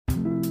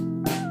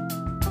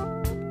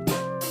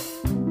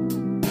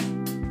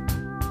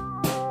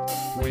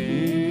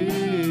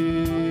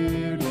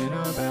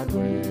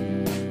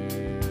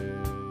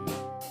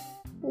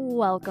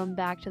Welcome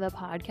back to the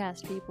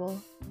podcast, people.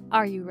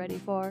 Are you ready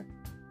for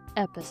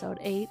episode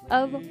 8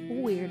 of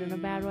Weird in a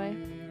Bad Way?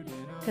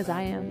 Because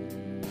I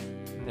am.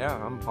 Yeah,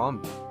 I'm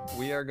pumped.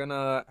 We are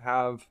gonna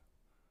have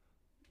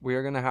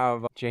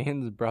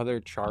Jane's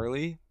brother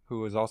Charlie,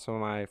 who is also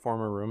my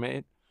former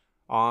roommate,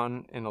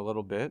 on in a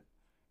little bit.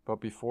 But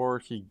before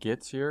he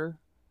gets here,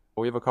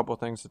 we have a couple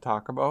things to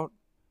talk about.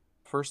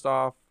 First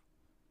off,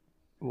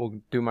 we'll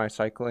do my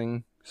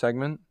cycling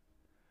segment.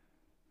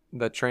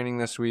 The training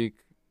this week,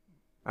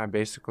 I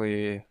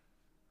basically,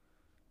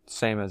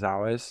 same as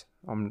always.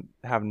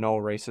 Have no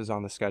races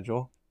on the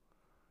schedule.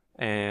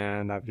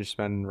 And I've just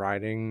been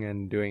riding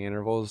and doing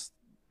intervals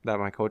that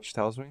my coach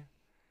tells me.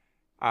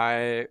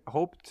 I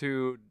hope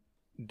to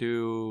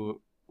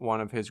do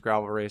one of his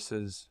gravel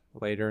races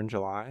later in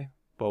July,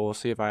 but we'll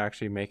see if I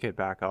actually make it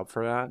back up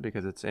for that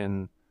because it's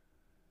in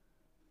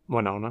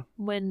Winona.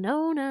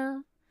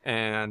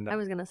 And I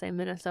was going to say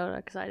Minnesota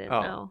because I didn't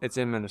know. It's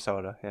in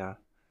Minnesota, yeah.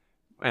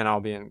 And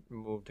I'll be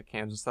moved to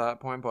Kansas at that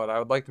point, but I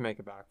would like to make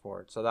it back for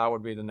it. So that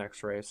would be the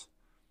next race.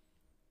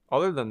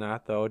 Other than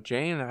that, though,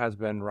 Jane has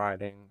been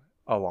riding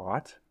a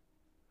lot.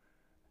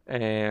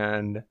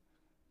 And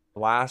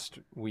last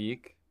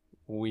week,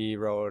 we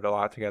rode a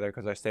lot together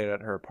because I stayed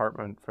at her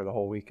apartment for the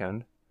whole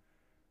weekend.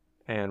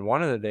 And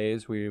one of the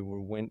days, we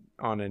went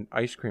on an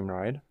ice cream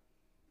ride,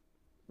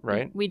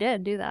 right? We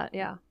did do that,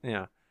 yeah.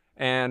 Yeah.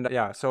 And,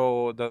 yeah,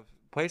 so the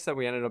place that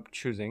we ended up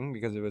choosing,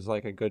 because it was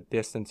like a good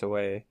distance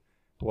away,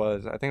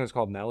 I think it was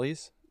called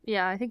Nellie's.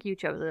 Yeah, I think you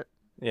chose it.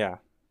 Yeah.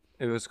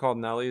 It was called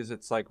Nellie's.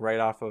 It's like right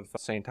off of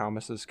St.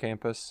 Thomas's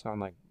campus on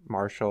like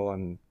Marshall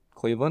and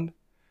Cleveland.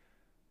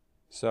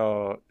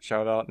 So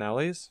shout out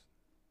Nellie's.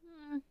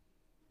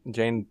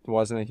 Jane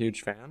wasn't a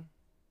huge fan,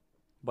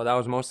 but that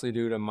was mostly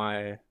due to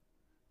my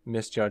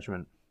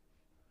misjudgment.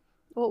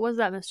 What was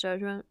that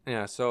misjudgment?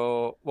 Yeah,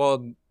 so,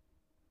 well,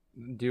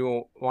 do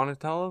you want to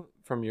tell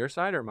from your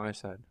side or my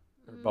side?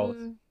 Or both?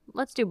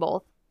 Let's do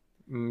both.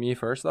 Me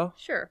first, though?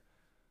 Sure.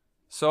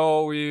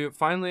 So we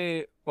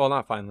we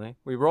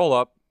roll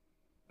up.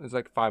 It's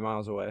like 5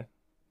 miles away.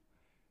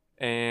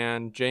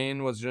 And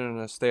Jane was going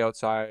to stay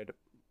outside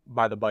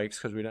by the bikes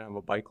because we didn't have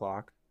a bike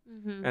lock.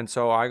 Mm-hmm. And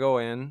so I go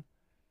in,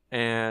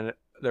 and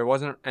there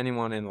wasn't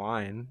anyone in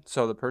line.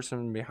 So the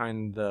person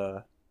behind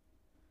the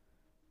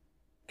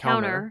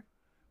counter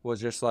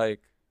was just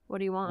like, what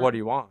do you want? What do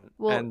you want?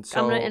 Well, and so,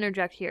 I'm going to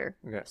interject here.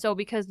 Okay. So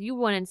because you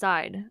went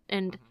inside,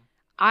 and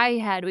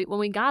when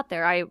we got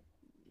there, I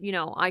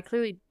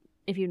clearly,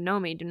 if you know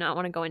me, do not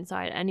want to go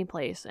inside any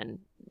place and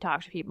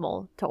talk to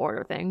people to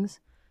order things.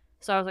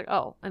 So I was like,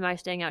 oh, am I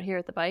staying out here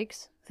at the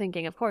bikes?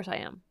 Thinking, of course I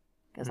am,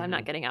 because I'm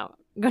not getting out.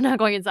 I'm not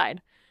going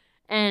inside.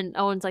 And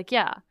Owen's like,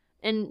 yeah.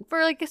 And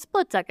for like a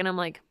split second, I'm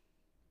like,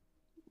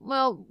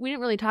 well, we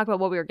didn't really talk about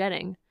what we were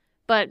getting.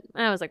 But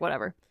I was like,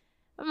 whatever.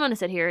 I'm going to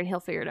sit here and he'll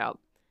figure it out.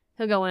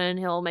 He'll go in,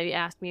 he'll maybe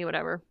ask me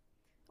whatever.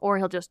 Or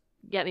he'll just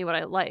get me what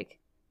I like.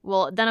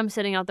 Well, then I'm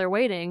sitting out there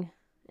waiting,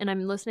 and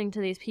I'm listening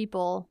to these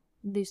people,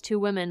 these two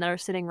women that are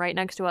sitting right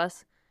next to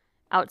us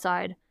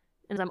outside.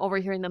 And I'm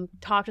overhearing them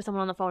talk to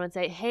someone on the phone and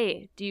say,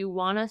 hey, do you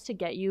want us to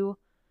get you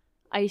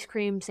ice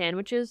cream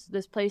sandwiches?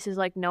 This place is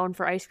like known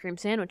for ice cream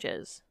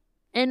sandwiches.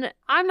 And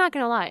I'm not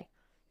going to lie.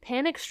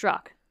 Panic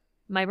struck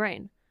my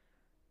brain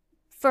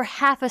for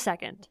half a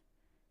second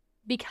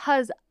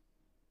because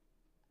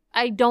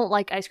I don't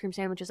like ice cream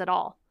sandwiches at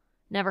all.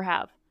 Never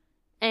have.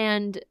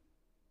 And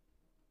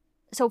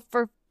so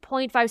for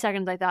 0.5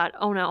 seconds, I thought,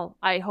 oh no,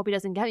 I hope he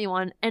doesn't get me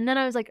one. And then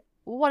I was like,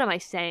 what am I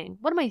saying?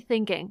 What am I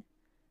thinking?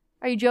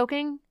 Are you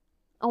joking?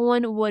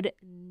 Owen would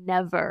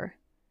never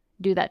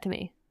do that to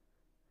me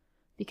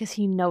because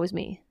he knows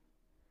me.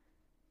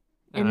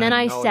 And then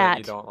I sat. That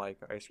you don't like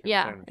ice cream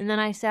sandwiches. And then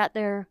I sat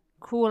there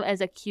cool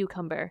as a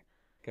cucumber.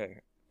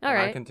 Okay. All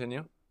right. I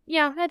continue?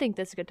 Yeah, I think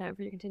that's a good time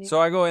for you to continue.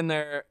 So I go in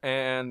there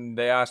and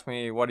they ask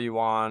me, what do you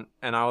want?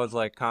 And I was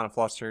like kind of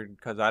flustered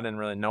because I didn't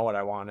really know what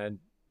I wanted.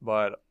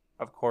 But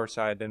of course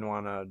I didn't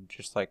want to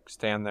just like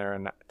stand there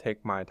and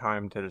take my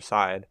time to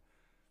decide.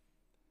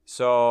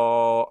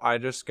 So I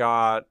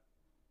got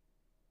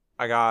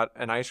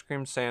an ice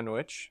cream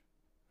sandwich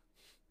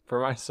for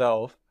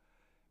myself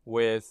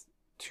with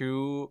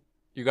you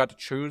got to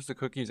choose the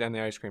cookies and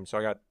the ice cream. So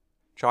I got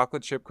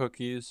chocolate chip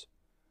cookies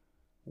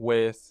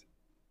with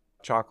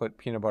chocolate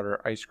peanut butter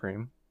ice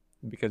cream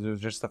because it was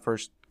just the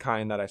first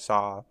kind that I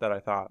saw that I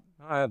thought,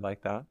 oh, I'd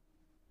like that,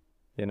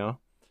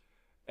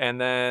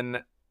 And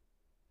then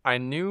I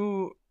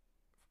knew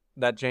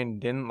that Jane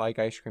didn't like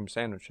ice cream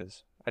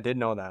sandwiches. I did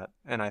know that,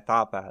 and I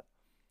thought that.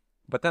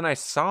 But then I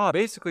saw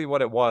basically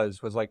what it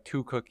was like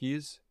 2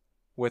 cookies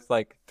with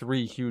like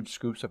 3 huge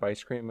scoops of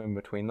ice cream in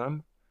between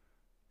them.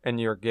 And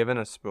you're given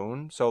a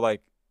spoon. So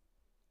like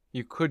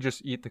you could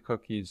just eat the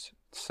cookies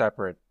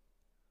separate.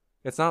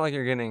 It's not like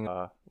you're getting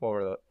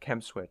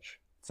Kemp Switch.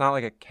 It's not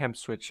like a Kemp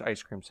Switch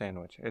ice cream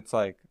sandwich. It's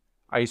like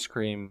ice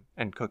cream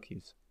and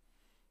cookies.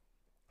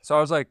 So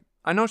I was like,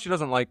 I know she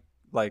doesn't like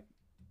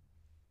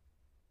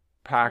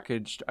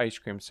packaged ice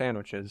cream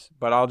sandwiches,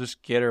 but I'll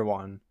just get her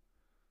one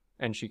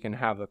and she can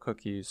have the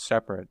cookies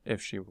separate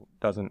if she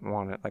doesn't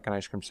want it, like an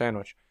ice cream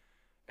sandwich.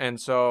 And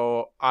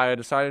so I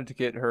decided to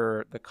get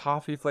her the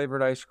coffee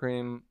flavored ice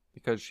cream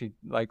because she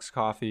likes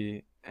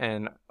coffee,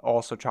 and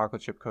also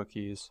chocolate chip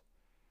cookies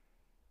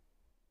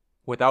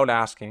without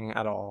asking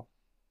at all.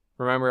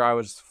 Remember, I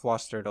was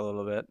flustered a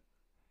little bit,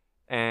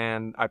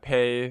 and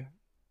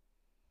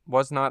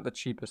was not the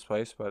cheapest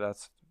place, but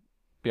that's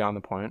beyond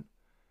the point.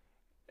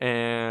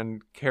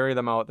 And carry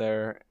them out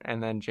there,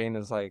 and then Jane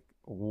is like,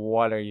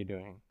 "What are you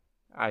doing?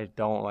 I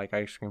don't like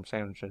ice cream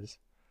sandwiches."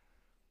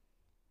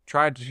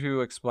 Tried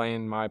to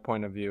explain my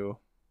point of view,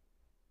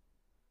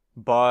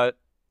 but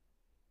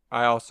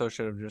I also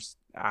should have just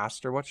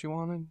asked her what she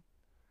wanted.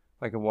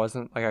 Like, it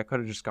wasn't like I could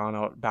have just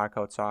gone back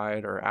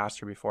outside or asked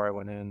her before I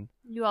went in.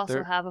 You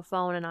also have a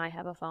phone and I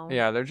have a phone.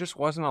 Yeah, there just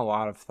wasn't a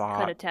lot of thought.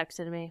 Could have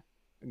texted me.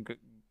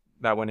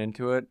 That went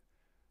into it.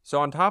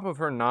 So on top of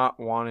her not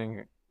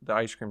wanting the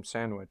ice cream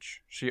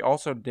sandwich, she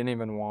also didn't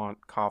even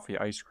want coffee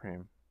ice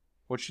cream,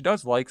 which she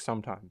does like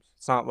sometimes.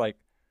 It's not like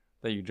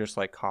that you just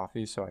like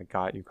coffee, so I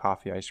got you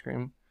coffee ice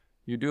cream.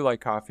 You do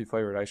like coffee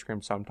flavored ice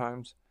cream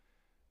sometimes.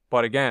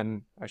 But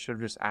again, I should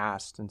have just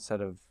asked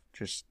instead of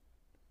just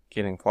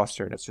getting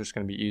flustered. It's just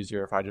going to be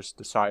easier if I just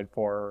decide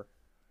for her,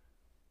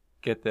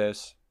 get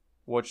this,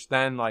 which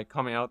then like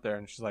coming out there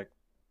and she's like,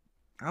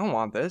 "I don't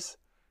want this."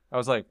 I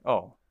was like,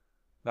 "Oh,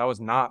 that was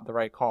not the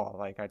right call.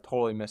 Like, I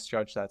totally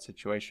misjudged that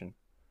situation."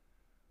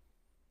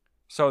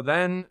 So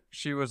then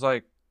she was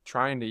like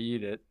trying to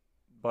eat it,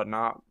 but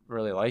not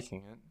really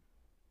liking it.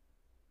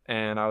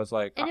 And I was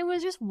like... And it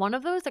was just one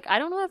of those, like, I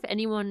don't know if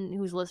anyone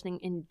who's listening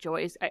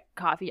enjoys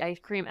coffee ice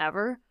cream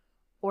ever,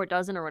 or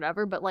doesn't or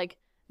whatever, but like,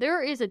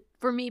 there is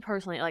for me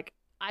personally, like,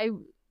 I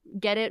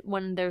get it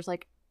when there's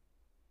like,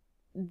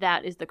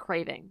 that is the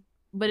craving,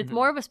 but it's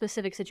more of a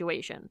specific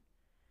situation.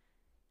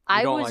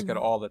 I don't like it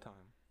all the time.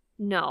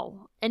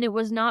 No. And it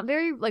was not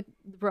very, like,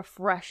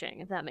 refreshing,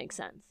 if that makes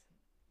sense.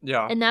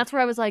 Yeah. And that's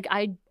where I was like,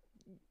 I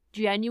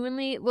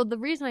genuinely, well, the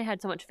reason I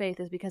had so much faith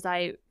is because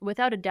I,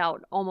 without a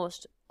doubt,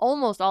 almost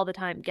all the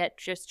time get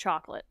just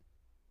chocolate,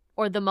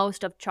 or the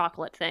most of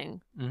chocolate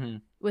thing,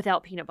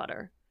 without peanut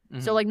butter.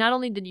 So, like, not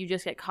only did you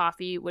just get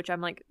coffee, which I'm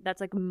like,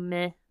 that's like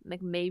meh,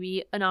 like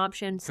maybe an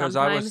option sometimes. Because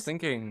I was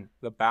thinking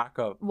the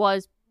backup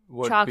was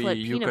chocolate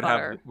be peanut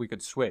butter. we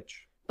could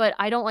switch. But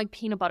I don't like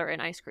peanut butter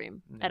in ice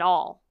cream at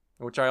all.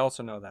 Which I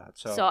also know that.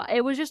 So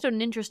it was just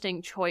an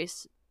interesting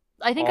choice.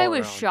 I think I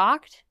was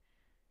shocked.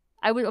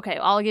 Okay,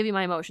 I'll give you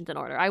my emotions in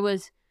order. I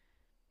was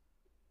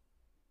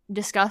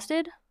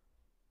disgusted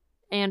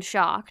and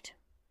shocked.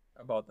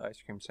 About the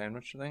ice cream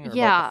sandwich thing? Or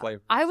yeah, about the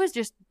flavors? I was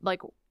just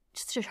like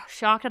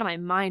shocked out of my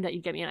mind that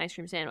you'd get me an ice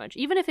cream sandwich,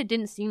 even if it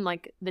didn't seem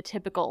like the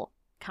typical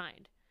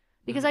kind.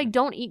 Because I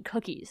don't eat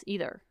cookies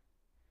either.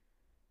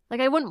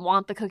 Like, I wouldn't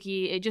want the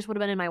cookie. It just would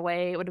have been in my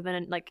way. It would have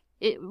been like,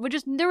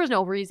 there was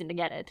no reason to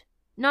get it.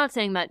 Not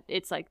saying that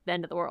it's like the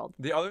end of the world.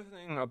 The other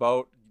thing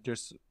about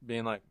just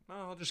being like,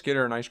 "Oh, I'll just get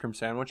her an ice cream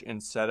sandwich,"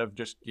 instead of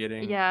just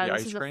getting the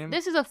ice cream.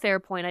 This is a fair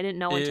point. I didn't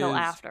know until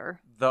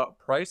after. The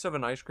price of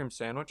an ice cream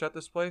sandwich at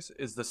this place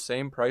is the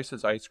same price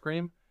as ice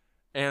cream,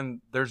 and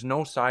there's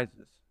no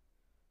sizes.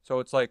 So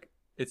it's like,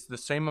 it's the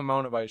same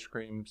amount of ice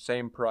cream,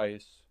 same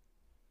price.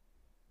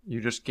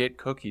 You just get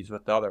cookies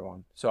with the other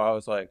one. So I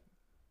was like,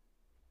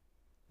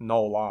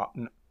 no lot.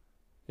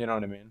 You know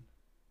what I mean?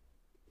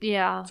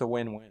 Yeah. It's a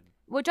win-win.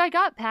 Which I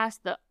got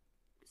past the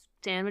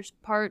sandwich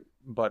part.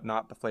 But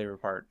not the flavor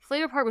part.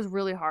 Flavor part was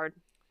really hard.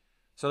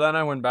 So then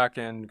I went back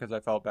in because I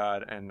felt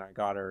bad, and I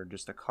got her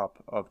just a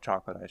cup of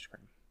chocolate ice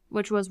cream.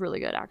 Which was really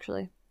good,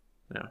 actually.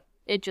 Yeah.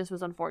 It just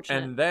was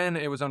unfortunate. And then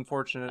it was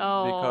unfortunate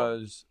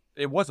because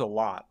it was a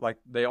lot. Like,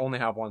 they only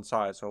have one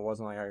size, so it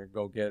wasn't like I could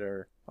go get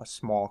her a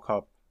small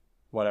cup,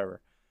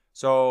 whatever.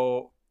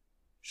 So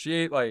she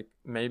ate like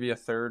maybe a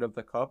third of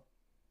the cup.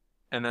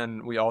 And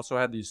then we also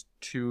had these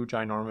 2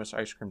 ginormous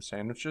ice cream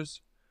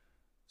sandwiches.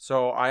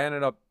 So I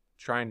ended up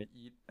trying to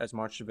eat as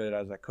much of it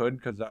as I could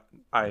because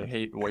I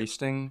hate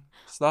wasting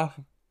stuff.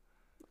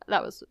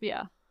 That was,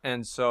 yeah.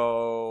 And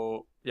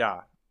so,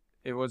 yeah,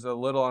 it was a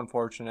little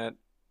unfortunate.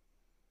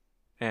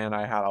 And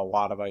I had a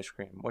lot of ice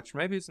cream, which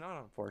maybe it's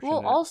not unfortunate.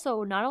 Well,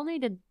 also, not only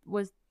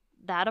was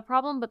that a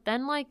problem, but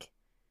then, like,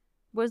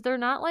 was there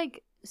not,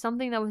 like,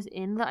 something that was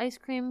in the ice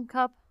cream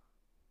cup?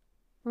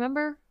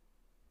 Remember?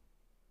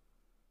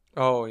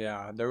 Oh,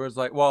 yeah. There was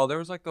like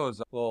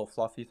those little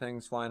fluffy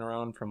things flying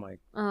around from like...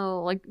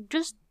 Oh, like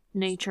just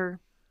nature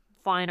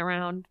flying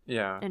around.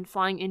 Yeah. And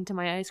flying into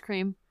my ice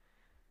cream.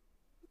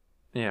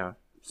 Yeah.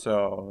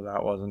 So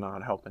that was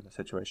not helping the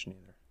situation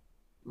either.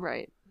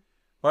 Right.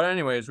 But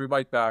anyways, we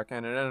bite back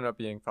and it ended up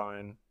being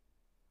fine.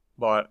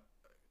 But...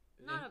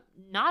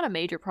 Not a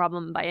major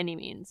problem by any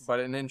means. But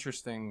an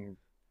interesting...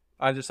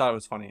 I just thought it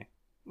was funny.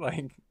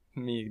 Like,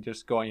 me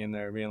just going in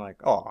there being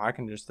like, oh, I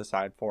can just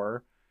decide for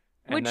her.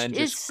 And which then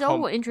is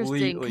so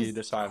interesting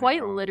because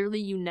quite wrong. Literally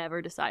you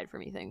never decide for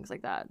me things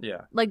like that.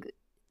 Yeah. Like,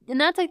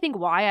 and that's I think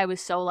why I was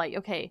so like,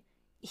 okay,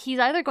 he's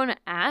either going to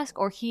ask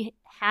or he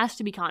has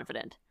to be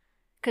confident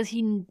because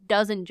he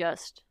doesn't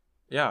just...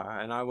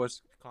 Yeah, and I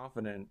was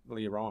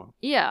confidently wrong.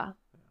 Yeah.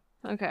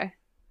 Okay.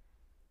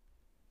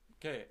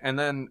 Okay, and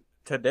then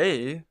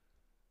today,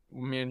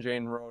 me and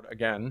Jane rode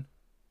again,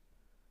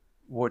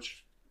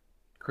 which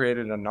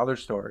created another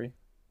story.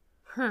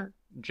 Huh.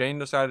 Jane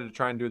decided to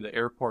try and do the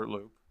airport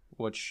loop,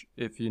 which,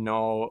 if you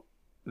know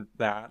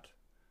that,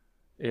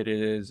 it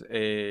is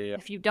a...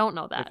 If you don't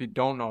know that. If you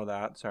don't know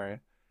that, sorry.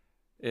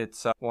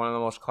 It's one of the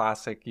most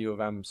classic U of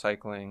M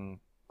cycling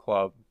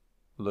club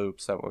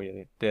loops that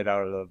we did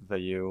out of the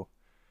U,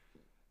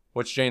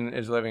 which Jane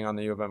is living on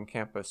the U of M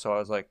campus. So I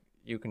was like,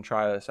 you can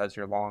try this as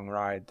your long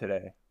ride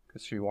today,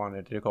 because she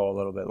wanted to go a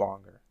little bit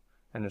longer.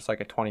 And it's like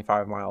a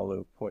 25-mile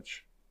loop,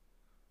 which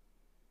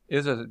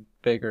is a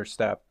bigger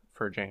step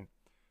for Jane.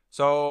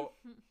 So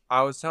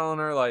I was telling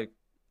her, like,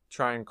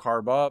 try and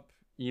carb up,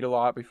 eat a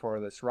lot before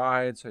this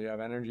ride so you have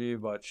energy,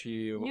 but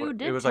You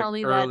did it was tell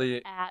like me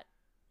early... that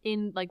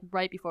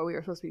right before we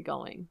were supposed to be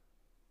going.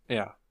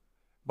 Yeah.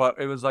 But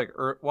it was like,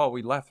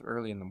 we left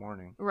early in the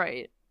morning.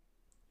 Right.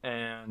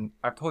 And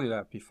I've told you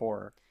that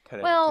before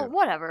today. Well, too.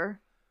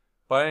 whatever.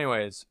 But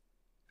anyways,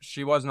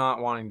 she was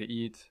not wanting to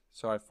eat,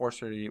 so I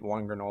forced her to eat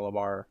one granola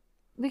bar.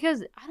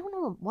 Because I don't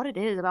know what it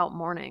is about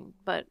morning,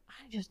 but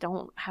I just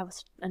don't have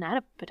an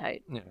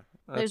appetite. Yeah,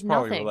 that's There's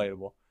probably nothing.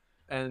 relatable.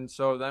 And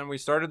so then we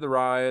started the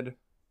ride,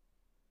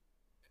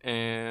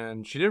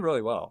 and she did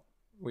really well.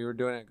 We were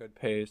doing a good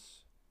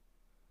pace,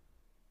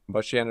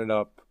 but she ended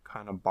up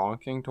kind of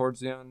bonking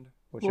towards the end,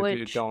 which if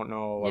you don't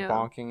know what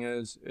bonking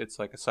is, it's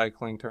like a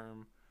cycling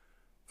term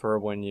for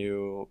when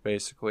you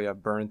basically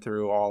have burned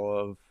through all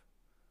of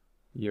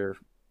your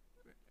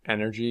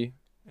energy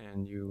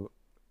and you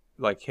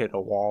like hit a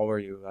wall where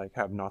you like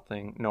have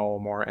no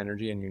more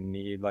energy, and you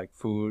need like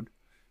food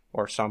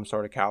or some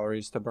sort of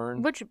calories to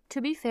burn. Which,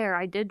 to be fair,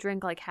 I did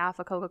drink like half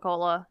a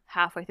Coca-Cola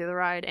halfway through the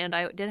ride, and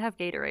I did have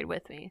Gatorade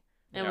with me,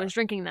 and was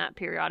drinking that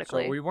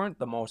periodically. So we weren't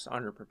the most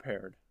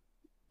underprepared.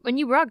 When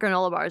you brought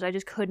granola bars, I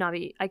just could not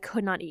eat. I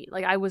could not eat.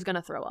 Like, I was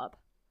gonna throw up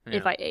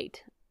if I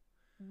ate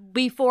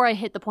before I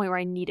hit the point where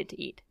I needed to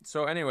eat.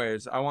 So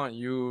anyways, I want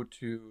you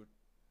to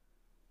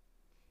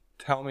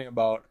tell me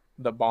about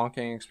the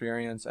bonking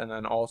experience, and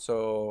then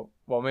also,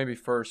 well, maybe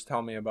first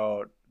tell me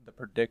about the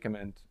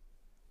predicament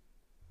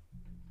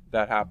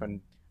that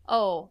happened.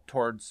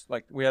 Towards,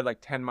 like, we had like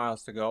 10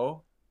 miles to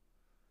go,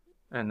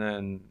 and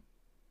then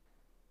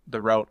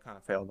the route kind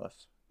of failed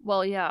us.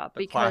 Well, yeah,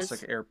 because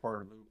classic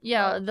airport loop.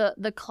 Yeah,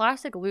 the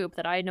classic loop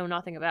that I know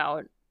nothing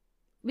about.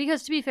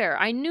 Because to be fair,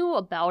 I knew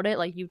about it,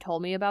 like you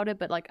told me about it,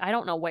 but like I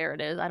don't know where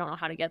it is. I don't know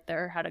how to get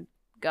there, how to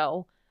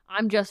go.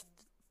 I'm just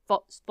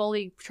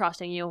fully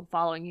trusting you,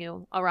 following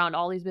you around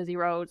all these busy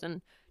roads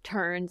and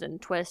turns and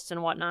twists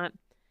and whatnot.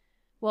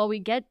 Well,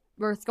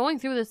 we're going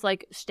through this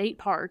like state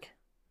park,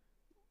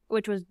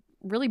 which was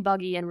really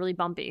buggy and really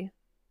bumpy.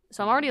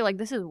 So I'm already like,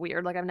 this is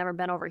weird. Like, I've never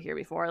been over here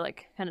before,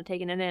 like kind of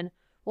taking it in.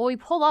 Well, we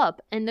pull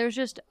up and there's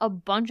just a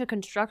bunch of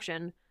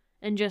construction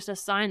and just a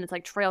sign that's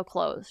like trail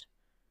closed.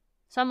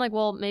 So I'm like,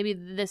 well, maybe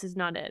this is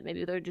not it.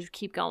 Maybe they'll just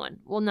keep going.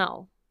 Well,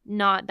 no,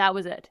 that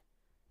was it.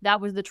 That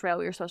was the trail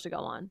we were supposed to go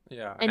on.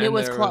 Yeah. And it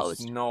was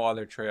closed. Was no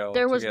other trail.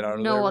 There was to get out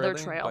of no there, other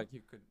really. trail. Like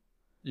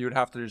you would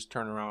have to just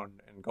turn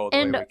around and go the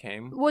way we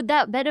came. Would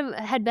that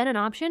had been an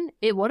option?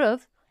 It would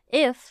have,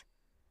 if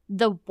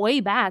the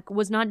way back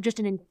was not just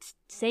an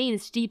insane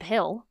steep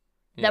hill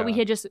that we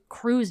had just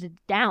cruised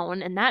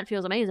down, and that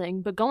feels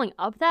amazing. But going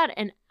up that,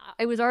 and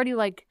I was already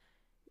like,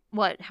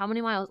 what? How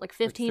many miles? Like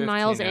 15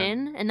 miles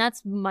in, and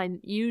that's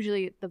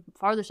usually the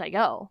farthest I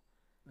go.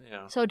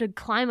 Yeah. So to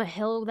climb a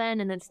hill then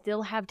and then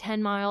still have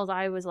 10 miles,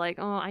 I was like,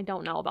 oh, I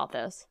don't know about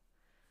this.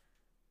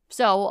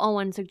 So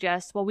Owen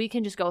suggests, well, we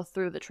can just go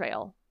through the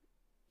trail,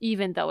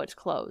 even though it's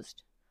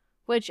closed,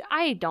 which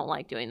I don't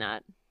like doing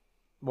that.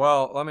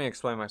 Well, let me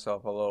explain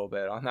myself a little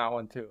bit on that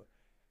one too.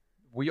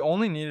 We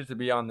only needed to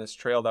be on this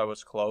trail that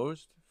was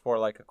closed for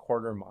like a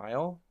quarter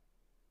mile.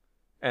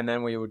 And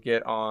then we would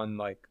get on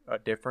like a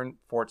different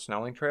Fort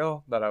Snelling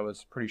trail that I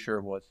was pretty sure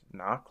was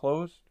not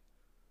closed,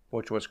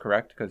 which was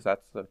correct because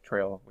that's the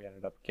trail we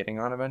ended up getting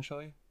on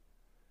eventually,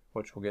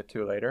 which we'll get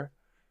to later.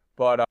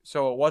 But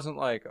so it wasn't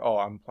like, oh,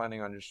 I'm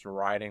planning on just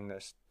riding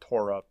this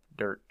tore up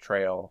dirt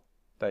trail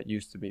that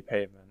used to be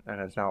pavement and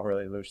is now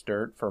really loose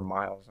dirt for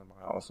miles and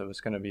miles. It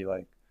was going to be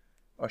like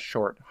a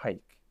short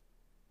hike,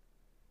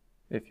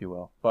 if you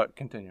will. But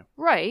continue.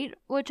 Right,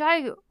 which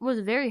I was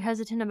very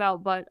hesitant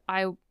about, but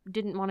I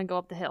didn't want to go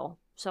up the hill.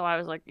 So I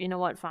was like, you know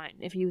what, fine.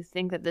 If you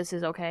think that this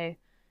is okay,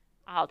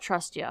 I'll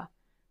trust you.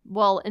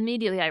 Well,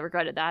 immediately I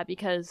regretted that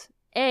because,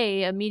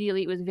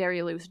 immediately it was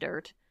very loose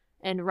dirt.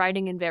 And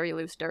riding in very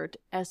loose dirt,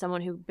 as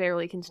someone who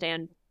barely can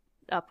stand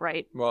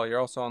upright. Well, you're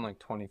also on like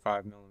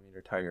 25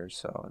 millimeter tires,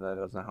 so that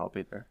doesn't help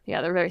either.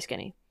 Yeah, they're very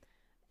skinny.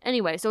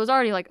 Anyway, so it was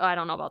already like, oh, I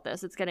don't know about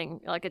this. It's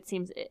getting, like, it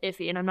seems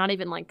iffy. And I'm not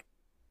even like,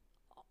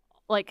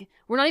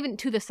 we're not even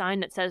to the sign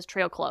that says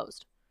trail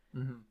closed.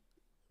 Mm-hmm.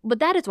 But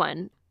that is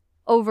when,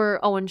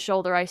 over Owen's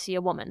shoulder, I see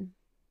a woman.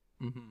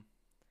 Mm-hmm.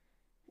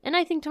 And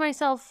I think to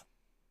myself,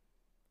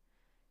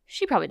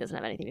 she probably doesn't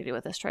have anything to do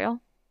with this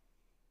trail.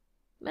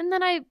 And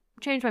then I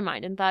changed my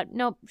mind and thought,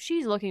 nope,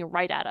 she's looking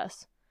right at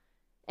us.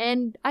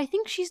 And I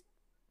think she's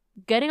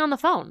getting on the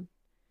phone.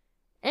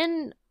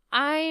 And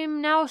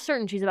I'm now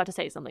certain she's about to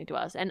say something to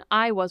us. And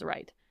I was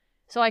right.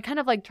 So I kind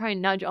of like try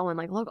and nudge Owen,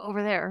 like, look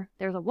over there.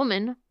 There's a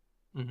woman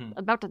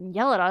about to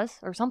yell at us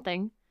or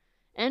something.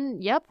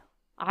 And yep,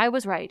 I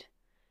was right.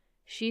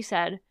 She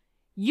said,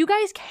 you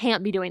guys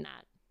can't be doing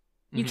that.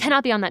 You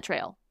cannot be on that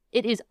trail.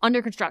 It is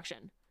under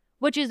construction,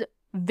 which is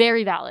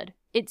very valid.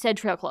 It said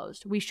trail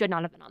closed. We should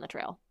not have been on the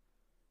trail.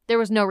 There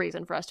was no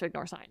reason for us to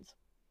ignore signs.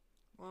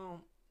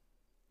 Well,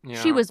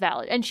 yeah. She was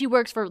valid. And she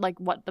works for, like,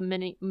 what,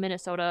 the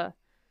Minnesota,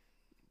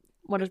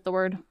 what is the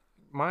word?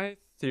 My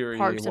theory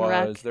Parks and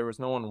Rec. was there was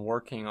no one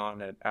working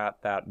on it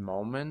at that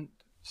moment.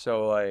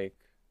 So, like,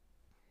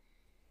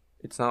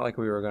 it's not like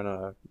we were going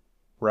to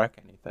wreck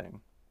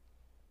anything.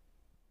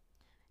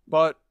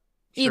 But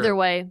sure, either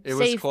way, it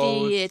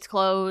safety, it's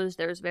closed.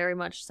 There's very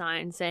much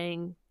signs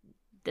saying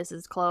this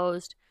is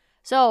closed.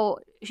 So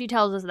she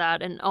tells us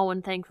that, and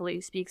Owen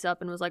thankfully speaks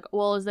up and was like,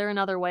 well, is there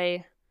another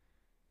way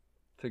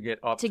to get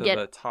up to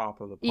the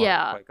top of the park?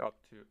 Yeah. Like up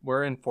to,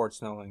 we're in Fort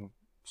Snelling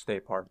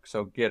State Park,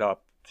 so get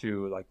up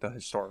to like the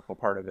historical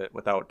part of it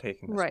without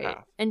taking this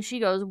path. And she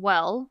goes,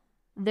 well,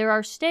 there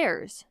are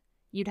stairs.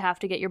 You'd have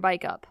to get your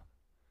bike up.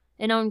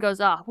 And Owen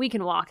goes, we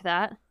can walk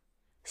that.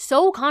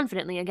 So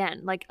confidently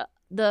again, like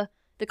the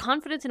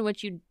confidence in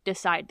which you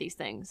decide these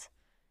things.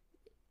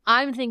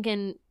 I'm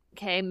thinking,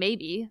 okay,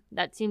 maybe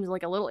that seems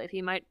like a little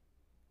iffy. Might,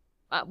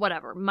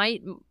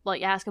 might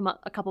like ask him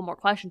a couple more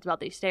questions about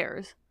these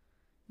stairs.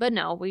 But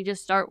no, we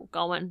just start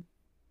going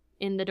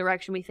in the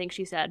direction we think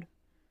she said.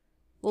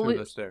 Well,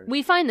 the stairs.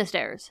 We find the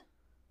stairs.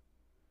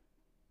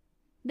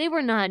 They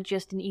were not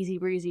just an easy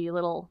breezy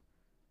little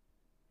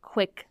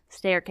quick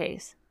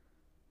staircase.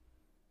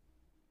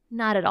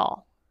 Not at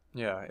all.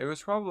 Yeah, it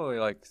was probably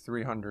like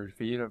 300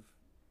 feet of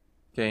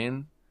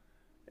gain,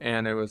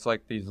 and it was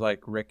like these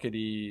like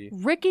rickety,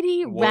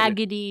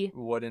 raggedy,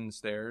 wooden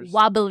stairs,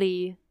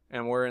 wobbly,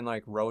 and we're in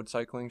like road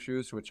cycling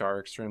shoes, which are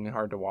extremely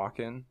hard to walk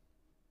in.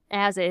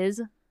 As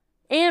is.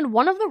 And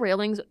one of the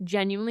railings,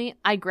 genuinely,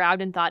 I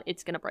grabbed and thought,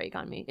 it's going to break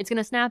on me. It's going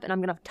to snap, and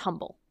I'm going to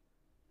tumble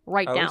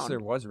right down. At least there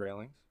was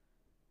railings.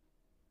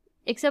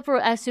 Except for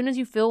as soon as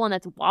you feel one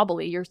that's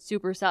wobbly, you're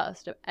super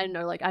sussed. And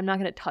they're like, I'm not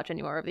going to touch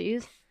any more of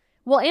these.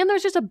 Well, and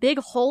there's just a big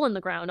hole in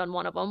the ground on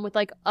one of them with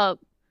like a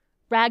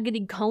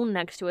raggedy cone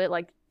next to it.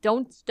 Like,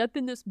 don't step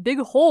in this big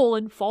hole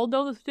and fall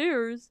down the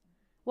stairs.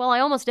 Well, I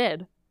almost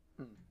did.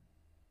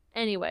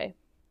 Anyway.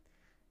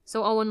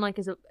 So Owen, like,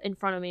 is in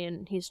front of me,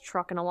 and he's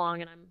trucking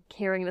along, and I'm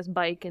carrying this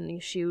bike and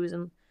these shoes,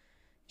 and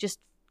just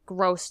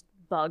gross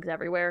bugs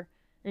everywhere.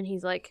 And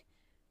he's like,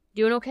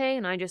 doing okay?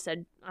 And I just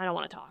said, I don't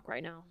want to talk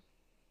right now.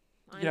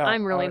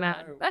 I'm really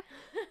mad.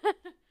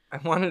 I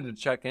wanted to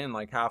check in,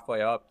 like,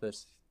 halfway up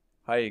this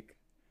hike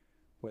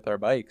with our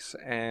bikes,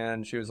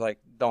 and she was like,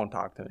 don't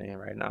talk to me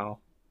right now,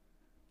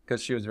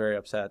 because she was very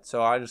upset.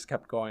 So I just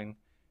kept going,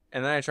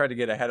 and then I tried to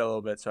get ahead a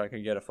little bit so I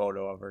could get a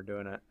photo of her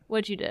doing it.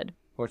 Which you did.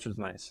 Which was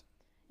nice.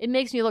 It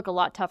makes me look a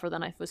lot tougher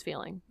than I was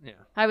feeling. Yeah.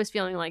 I was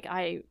feeling like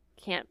I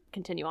can't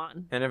continue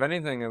on. And if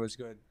anything, it was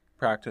good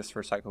practice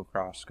for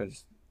cyclocross,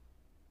 because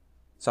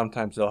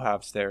sometimes they'll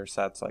have stair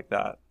sets like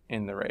that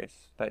in the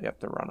race that you have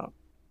to run up.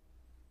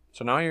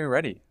 So now you're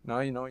ready.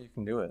 Now you know you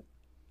can do it.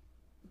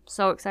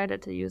 So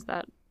excited to use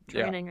that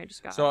training I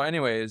just got. So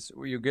anyways,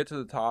 you get to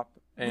the top.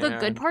 And the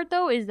good part,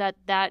 though, is that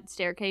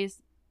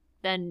staircase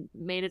then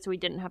made it so we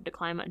didn't have to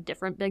climb a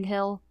different big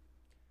hill.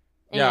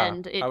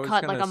 And it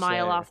cut like a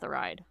mile off the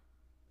ride.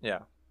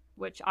 Yeah.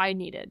 Which I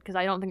needed, because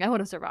I don't think I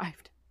would have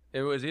survived.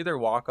 It was either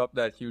walk up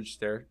that huge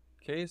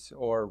staircase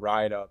or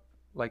ride up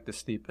like the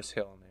steepest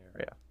hill in the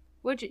area.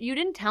 Which you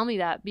didn't tell me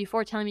that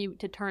before telling me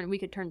to turn. We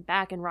could turn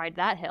back and ride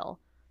that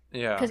hill.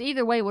 Yeah. Because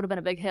either way it would have been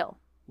a big hill.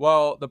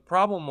 Well, the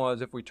problem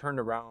was if we turned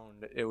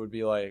around, it would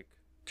be like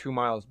 2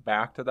 miles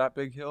back to that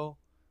big hill,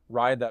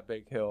 ride that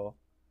big hill.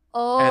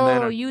 Oh,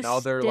 and then you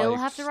still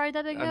have to ride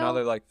that big hill?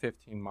 Another like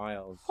 15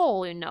 miles.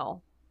 Holy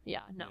no.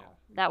 Yeah, no.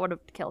 Yeah. That would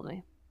have killed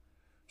me.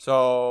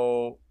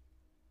 So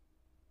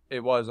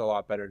it was a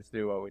lot better to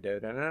do what we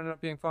did, and it ended up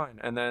being fine.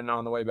 And then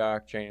on the way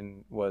back,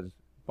 Jane was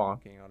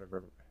bonking out of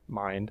her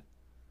mind.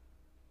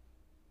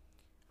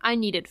 I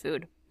needed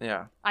food.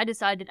 Yeah. I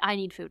decided I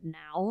need food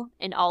now,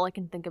 and all I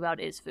can think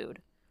about is food.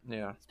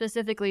 Yeah.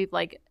 Specifically,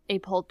 like a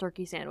pulled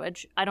turkey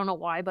sandwich. I don't know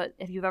why, but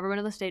if you've ever been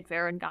to the state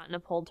fair and gotten a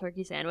pulled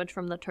turkey sandwich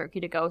from the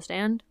turkey to go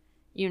stand,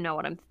 you know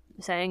what I'm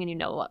saying, and you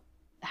know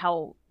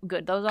how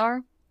good those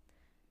are.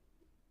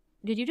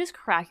 Did you just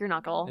crack your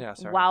knuckle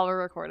while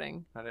we're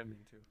recording? I didn't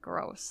mean to.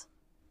 Gross.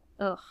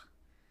 Ugh.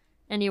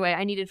 Anyway,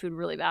 I needed food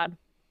really bad.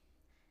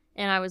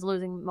 And I was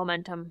losing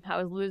momentum.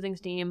 I was losing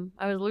steam.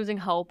 I was losing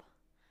hope.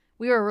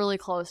 We were really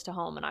close to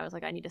home, and I was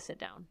like, I need to sit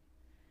down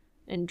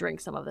and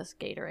drink some of this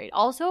Gatorade.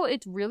 Also,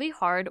 it's really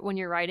hard when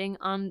you're riding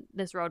on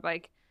this road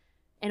bike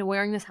and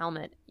wearing this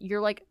helmet.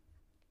 Your, like,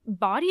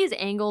 body is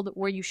angled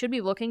where you should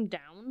be looking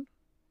down.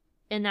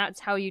 And that's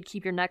how you'd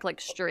keep your neck, like,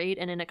 straight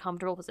and in a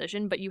comfortable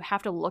position. But you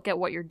have to look at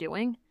what you're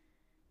doing.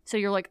 So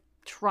you're, like,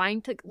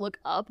 trying to look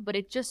up, but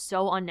it's just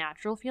so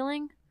unnatural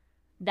feeling.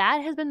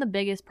 That has been the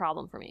biggest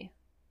problem for me.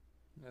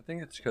 I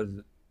think it's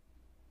because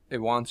it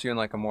wants you in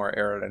like a more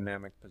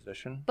aerodynamic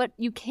position. But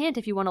you can't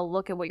if you want to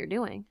look at what you're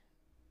doing.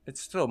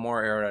 It's still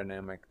more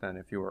aerodynamic than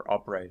if you were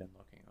upright and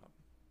looking up.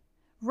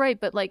 Right,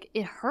 but like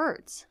it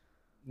hurts.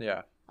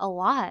 Yeah. A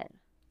lot.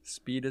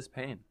 Speed is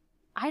pain.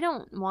 I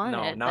don't want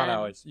No, it. not then.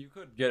 always. You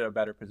could get a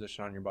better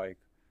position on your bike,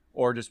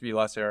 or just be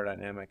less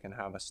aerodynamic and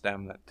have a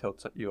stem that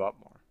tilts you up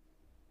more.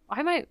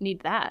 I might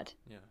need that.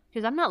 Yeah.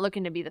 Because I'm not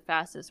looking to be the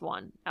fastest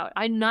one out.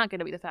 I'm not going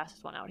to be the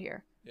fastest one out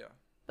here. Yeah.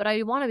 But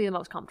I want to be the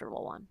most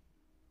comfortable one.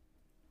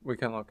 We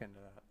can look into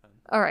that then.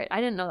 All right.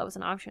 I didn't know that was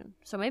an option.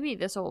 So maybe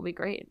this will be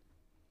great.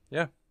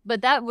 Yeah.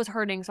 But that was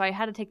hurting, so I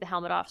had to take the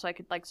helmet off so I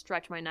could like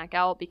stretch my neck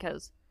out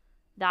because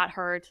that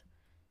hurt.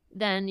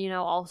 Then,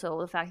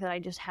 also the fact that I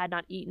just had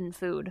not eaten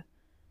food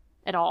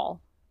at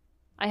all.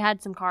 I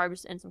had some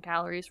carbs and some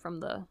calories from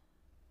the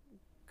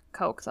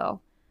Coke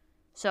though.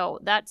 So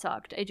that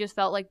sucked. It just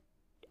felt like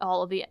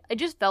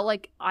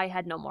I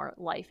had no more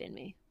life in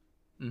me.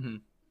 Mm-hmm.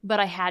 But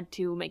I had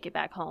to make it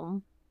back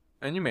home.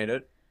 And you made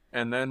it.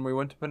 And then we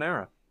went to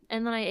Panera.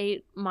 And then I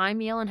ate my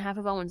meal and half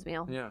of Owen's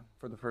meal. Yeah,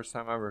 for the first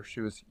time ever. She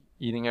was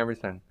eating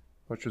everything,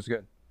 which was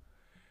good.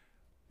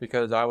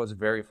 Because I was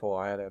very full.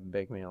 I had a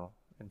big meal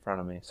in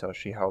front of me, so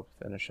she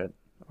helped finish it,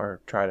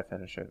 or try to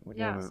finish it.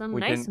 Some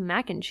nice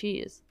mac and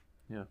cheese.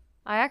 Yeah.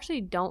 I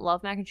actually don't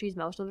love mac and cheese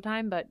most of the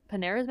time, but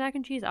Panera's mac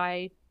and cheese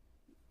I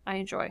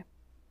enjoy.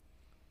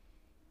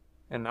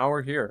 And now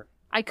we're here.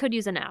 I could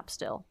use a nap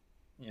still.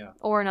 Yeah.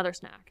 Or another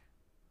snack.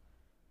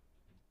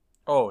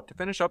 Oh, to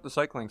finish up the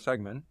cycling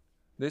segment,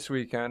 this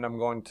weekend I'm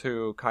going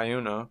to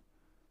Cuyuna,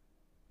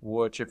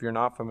 which if you're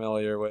not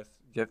familiar with,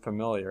 get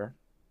familiar.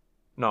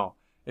 No,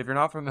 if you're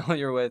not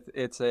familiar with,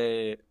 it's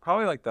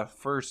probably like the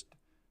first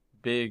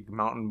big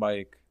mountain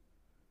bike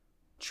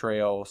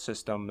trail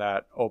system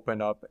that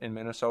opened up in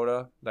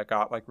Minnesota that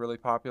got like really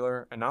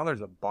popular. And now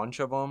there's a bunch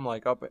of them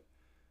like up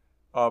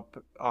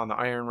on the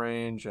Iron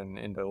Range and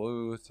in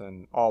Duluth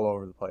and all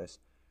over the place.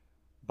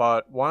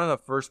 But one of the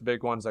first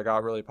big ones that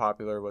got really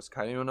popular was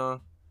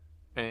Cuyuna.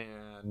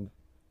 And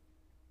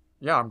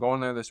yeah, I'm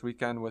going there this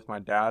weekend with my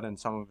dad and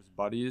some of his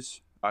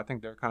buddies. I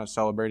think they're kind of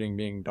celebrating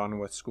being done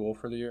with school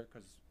for the year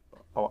because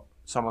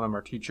some of them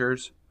are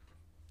teachers.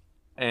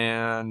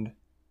 And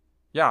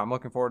yeah, I'm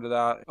looking forward to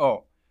that.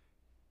 Oh,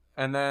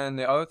 and then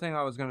the other thing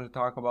I was going to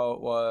talk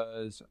about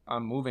was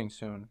I'm moving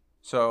soon.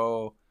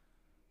 So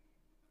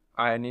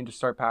I need to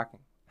start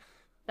packing.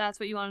 That's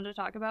what you wanted to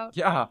talk about?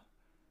 Yeah.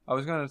 I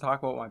was going to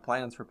talk about my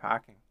plans for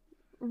packing.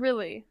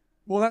 Really?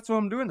 Well, that's what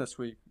I'm doing this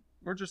week.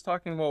 We're just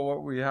talking about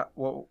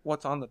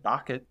what's on the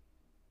docket.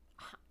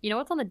 You know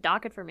what's on the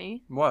docket for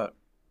me? What?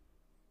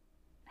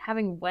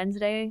 Having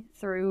Wednesday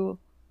through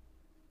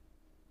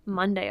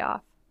Monday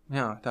off.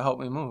 Yeah, to help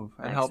me move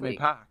and help me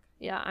pack.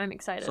 Yeah, I'm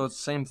excited. So it's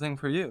the same thing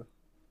for you.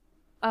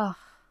 Oh.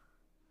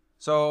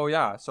 So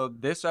yeah, so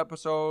this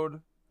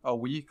episode, a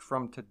week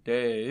from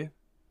today,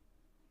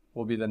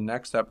 will be the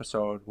next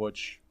episode,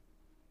 which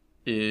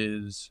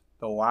is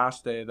the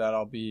last day that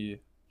I'll be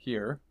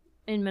here.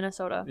 In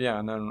Minnesota. Yeah,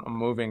 and then I'm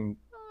moving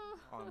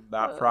on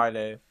that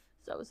Friday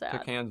so sad. to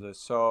Kansas.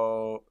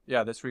 So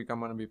yeah, this week I'm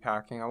going to be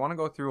packing. I want to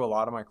go through a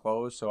lot of my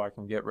clothes so I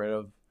can get rid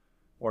of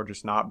or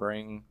just not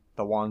bring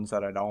the ones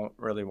that I don't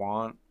really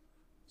want.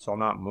 So I'm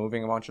not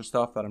moving a bunch of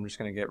stuff that I'm just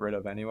going to get rid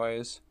of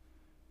anyways.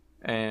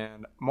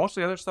 And most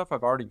of the other stuff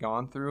I've already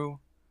gone through,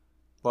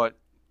 but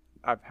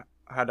I've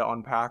had to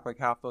unpack like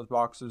half those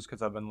boxes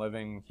because I've been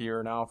living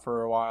here now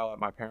for a while at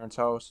my parents'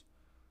 house.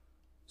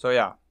 So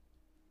yeah,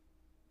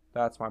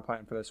 that's my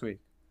plan for this week.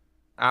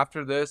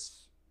 After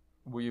this,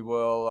 we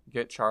will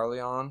get Charlie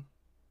on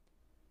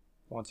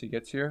once he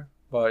gets here.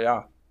 But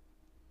yeah.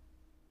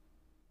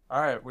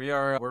 All right,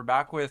 we're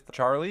back with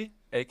Charlie,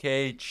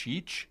 aka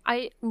Cheech.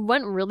 I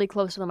went really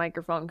close to the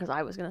microphone because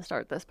I was going to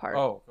start this part.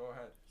 Oh, go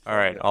ahead. All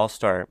right, I'll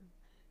start.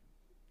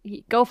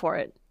 Go for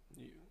it.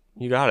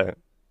 You got it.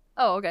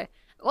 Oh, okay.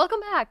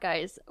 Welcome back,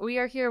 guys. We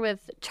are here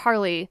with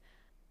Charlie.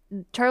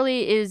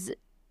 Charlie is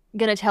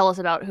going to tell us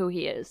about who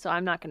he is, so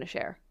I'm not going to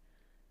share.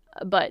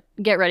 But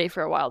get ready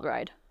for a wild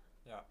ride.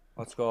 Yeah,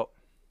 let's go.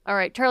 All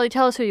right, Charlie,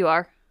 tell us who you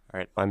are. All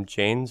right, I'm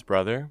Jane's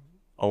brother,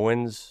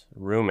 Owen's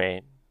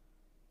roommate.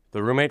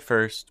 The roommate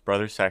first,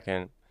 brother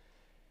second.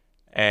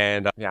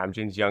 And yeah, I'm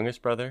Jane's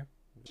youngest brother.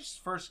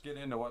 Just first get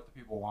into what the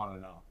people want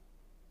to know.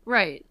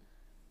 Right.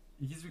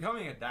 He's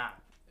becoming a dad.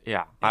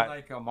 Yeah. In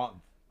like a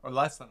month. Or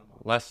less than a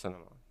month. Less than a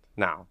month.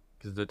 Now.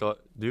 Because the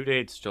due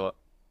date's July...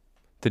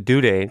 The due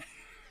date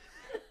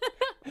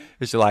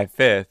is July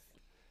 5th.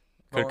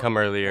 Could come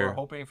earlier. We're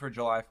hoping for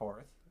July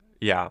 4th.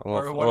 Yeah. A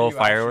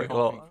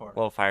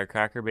little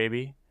firecracker,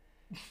 baby.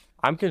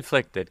 I'm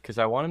conflicted because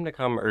I want him to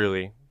come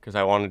early because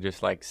I want to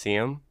just like see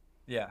him.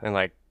 Yeah. And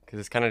like, because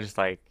it's kind of just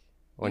like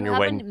when you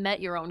you're haven't waiting. met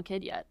your own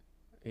kid yet.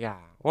 Yeah.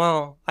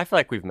 Well, I feel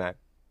like we've met.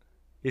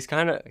 He's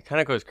kind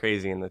of goes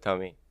crazy in the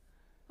tummy.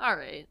 All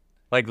right.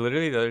 Like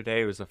literally the other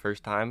day was the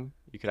first time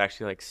you could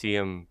actually like see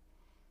him.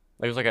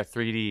 Like, it was like a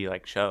 3D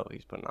like show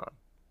he's putting on.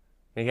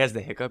 And he has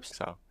the hiccups,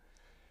 so.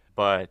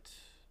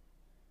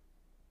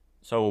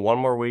 So one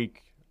more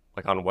week,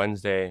 like on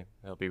Wednesday,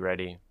 he'll be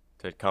ready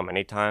to come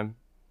anytime,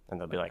 and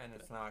they'll be like, and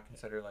it's not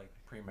considered like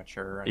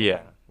premature. Or yeah,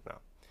 anything. no.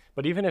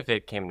 But even if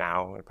it came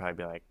now, it'd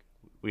probably be like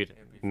we'd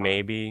It'd be fine.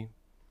 maybe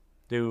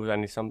do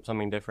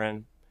something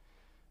different.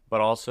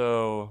 But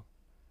also,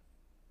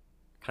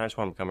 kind of just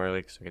want them to come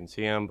early so we can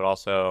see them. But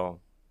also,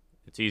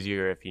 it's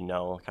easier if you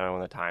know kind of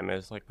when the time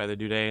is, like by the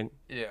due date,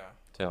 Yeah.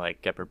 to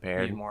like get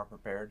prepared. Be more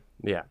prepared.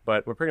 Yeah,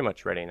 but we're pretty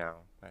much ready now,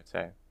 I'd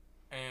say.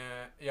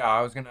 And yeah,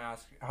 I was gonna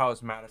ask,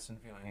 how's Madison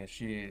feeling? Is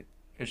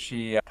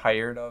she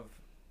tired of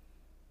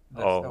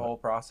this Oh. whole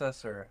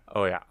process, or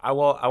Oh yeah, I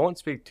won't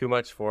speak too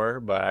much for her,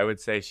 but I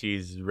would say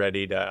she's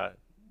ready to,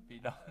 be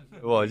done?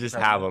 well, just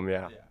have them,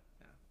 yeah. Yeah.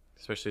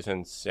 Especially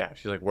since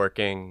she's like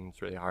working.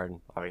 It's really hard,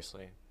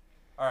 obviously.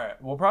 All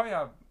right, we'll probably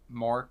have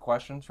more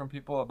questions from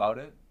people about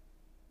it,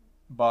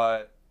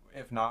 but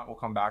if not, we'll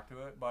come back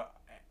to it. But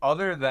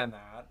other than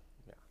that,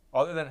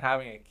 other than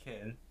having a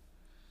kid,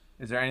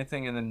 is there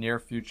anything in the near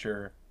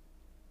future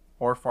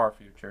or far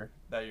future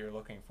that you're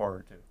looking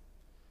forward to?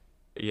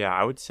 Yeah,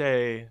 I would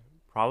say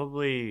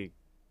probably,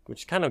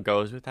 which kind of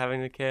goes with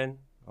having the kid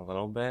a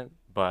little bit,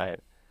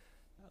 but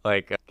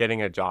like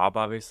getting a job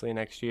obviously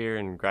next year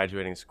and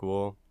graduating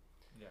school.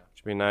 Yeah.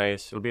 Which would be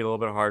nice. It'll be a little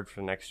bit hard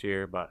for next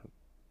year, but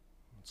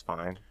it's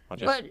fine.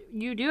 But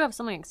you do have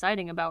something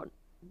exciting about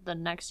the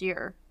next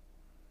year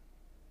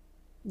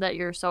that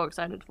you're so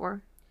excited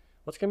for.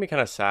 Well, it's gonna be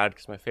kind of sad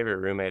because my favorite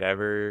roommate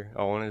ever,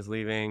 Owen, is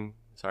leaving.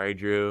 Sorry,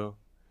 Drew.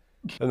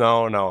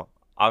 No.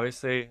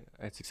 Obviously,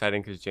 it's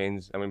exciting because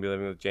I'm gonna be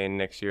living with Jane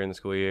next year in the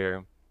school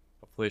year.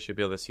 Hopefully, she'll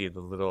be able to see the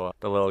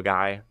little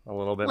guy a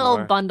little bit Little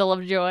more. bundle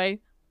of joy.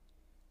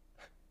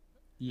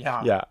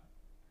 Yeah. Yeah.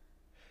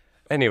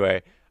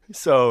 Anyway,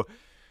 so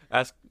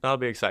that'll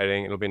be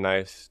exciting. It'll be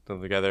nice to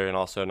live together and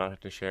also not have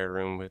to share a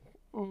room with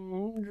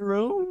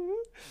Drew.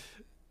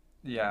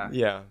 Yeah.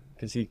 Yeah,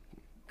 because he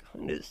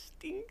kind of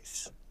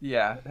stinks.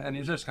 Yeah, and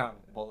he's just kind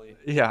of a bully.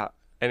 Yeah.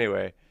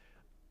 Anyway,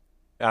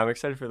 I'm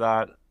excited for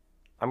that.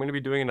 I'm going to be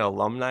doing an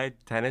alumni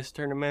tennis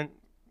tournament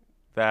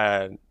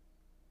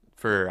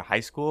for a high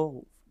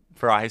school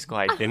I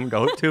didn't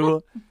go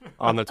to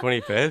on the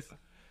 25th.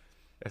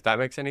 If that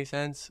makes any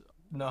sense.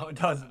 No, it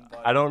doesn't.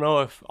 But... I don't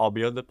know if I'll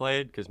be able to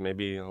play it because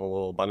maybe a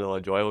little bundle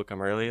of joy will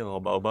come early, a little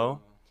Bobo.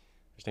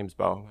 His name's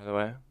Bo, by the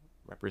way.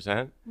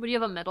 Represent. Would you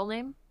have a middle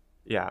name?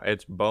 Yeah,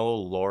 it's Bo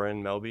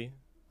Lauren Melby.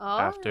 Oh.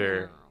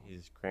 After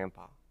his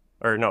grandpa.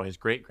 Or no, his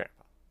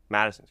great-grandpa.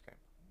 Madison's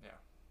grandpa. Yeah.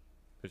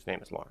 Whose name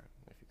is Lauren,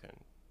 if you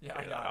couldn't. Yeah,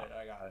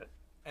 I got it.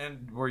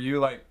 And were you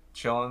like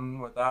chilling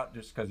with that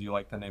just because you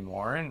like the name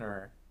Lauren,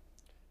 or?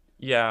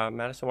 Yeah,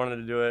 Madison wanted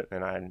to do it,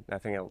 and I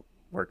think it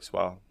works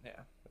well. Yeah.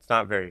 It's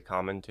not very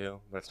common too,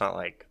 but it's not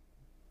like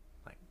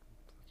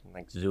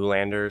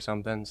Zoolander or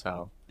something.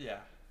 So Yeah.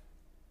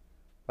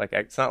 like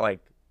it's not like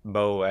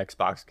Bo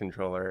Xbox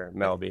controller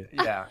Melby,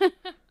 Yeah.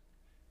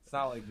 It's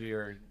not like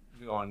you're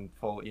going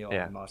full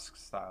Elon Musk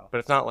style. but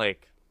it's not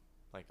like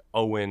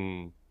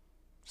Owen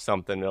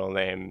something middle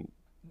name,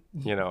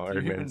 you know. Do or you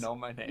even it's- know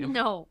my name?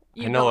 No,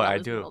 you I know don't I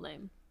his do. middle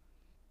name.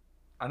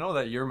 I know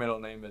that your middle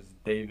name is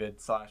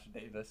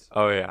David/Davis.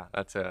 Oh yeah,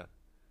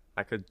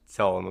 I could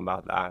tell him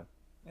about that.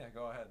 Yeah,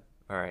 go ahead.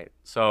 All right,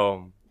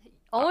 so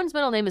Owen's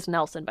middle name is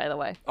Nelson, by the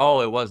way.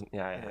 it wasn't.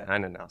 Yeah, Yeah. I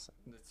know Nelson.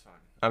 That's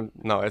fine.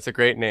 No, it's a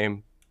great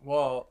name.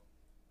 Well,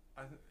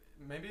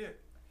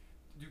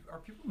 are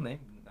people named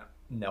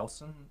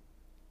Nelson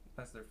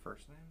as their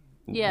first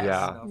name? Yes.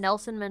 Yeah.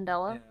 Nelson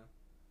Mandela.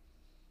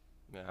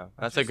 Yeah,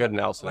 that's a good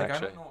Nelson Like,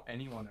 actually. I don't know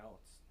anyone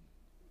else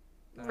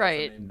that has the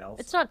Right. name Nelson.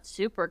 It's not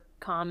super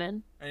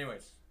common.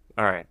 Anyways.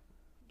 All right.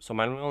 So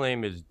my middle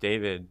name is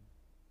David,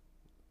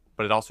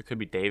 but it also could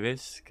be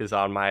Davis because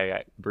on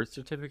my birth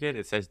certificate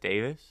it says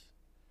Davis,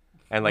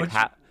 and like Which,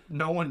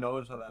 no one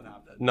knows how that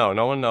happened.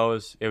 no one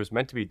knows. It was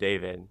meant to be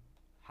David.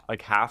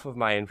 Like half of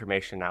my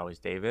information now is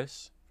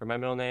Davis for my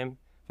middle name.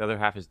 The other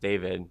half is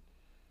David.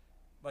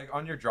 Like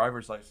on your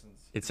driver's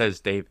license. It says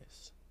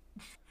Davis.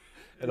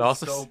 It It's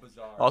also so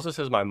bizarre. also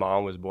says my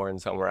mom was born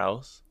somewhere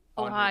else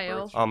On your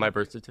Ohio. birth on my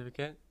birth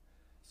certificate.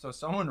 So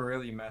someone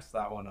really messed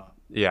that one up.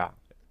 Yeah.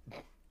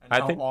 And I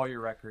now think- all your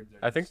records are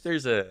I think just-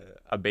 there's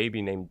a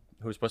baby named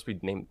who's supposed to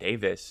be named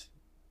Davis,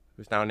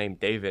 who's now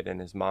named David,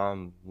 and his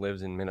mom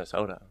lives in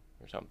Minnesota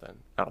or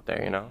something out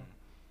there. You know,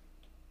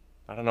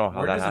 I don't know how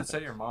Where that does happens. it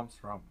say your mom's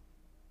from?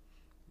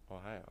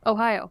 Ohio,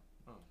 Ohio.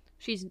 Oh.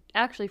 She's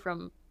actually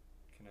from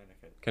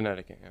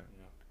Connecticut. Yeah.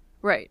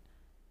 right.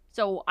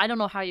 So I don't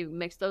know how you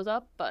mix those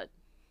up, but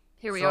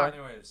here we so are.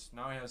 anyways,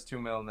 now he has two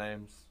middle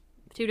names.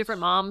 Two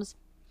different moms.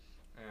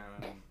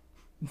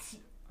 And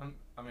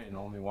I mean,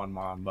 only one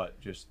mom, but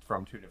just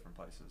from two different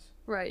places.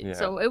 Right. Yeah.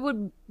 So it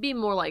would be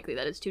more likely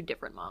that it's two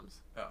different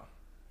moms. Oh.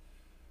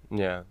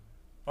 Yeah.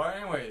 But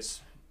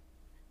anyways,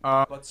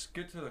 let's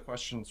get to the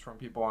questions from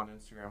people on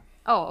Instagram.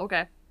 Oh,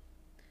 okay.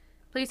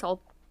 Please hold.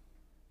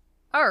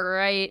 All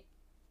right.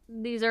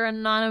 These are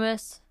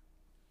anonymous,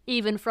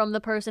 even from the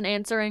person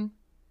answering.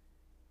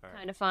 All right.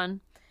 Kind of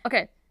fun.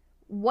 Okay.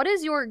 What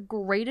is your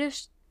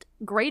greatest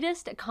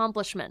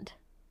accomplishment?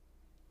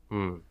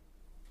 Hmm.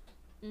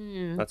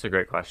 Mm. That's a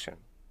great question.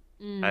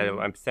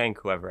 I thank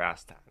whoever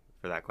asked that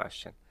for that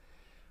question.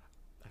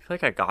 I feel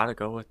like I gotta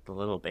go with the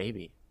little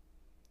baby.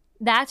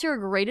 That's your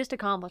greatest I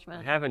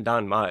accomplishment. haven't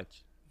done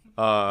much.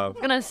 I was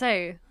gonna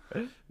say,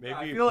 Maybe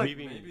I feel like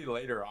leaving. maybe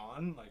later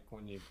on, like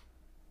when you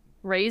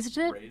raised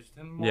it? raised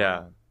him more.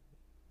 Yeah,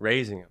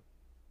 raising him.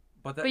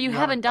 But you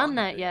haven't done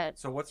that it yet.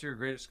 So what's your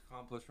greatest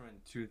accomplishment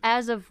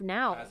As of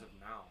now.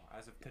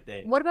 as of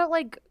today? What about,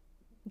 like,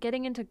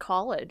 getting into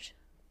college?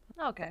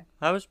 Okay.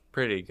 That was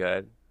pretty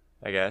good,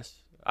 I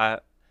guess. I'm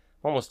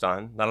almost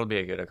done. That'll be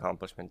a good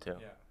accomplishment too.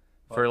 Yeah.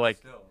 For, But like-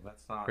 still,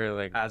 that's not For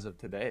like, as of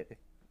today.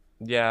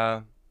 yeah,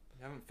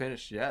 You haven't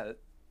finished yet.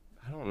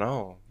 I don't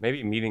know.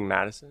 Maybe meeting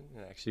Madison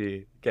and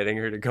actually getting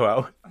her to go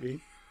out with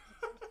me.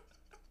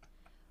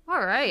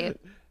 All right.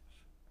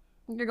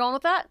 You're going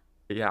with that?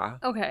 Yeah.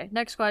 Okay,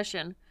 next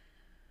question.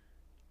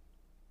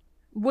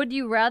 Would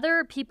you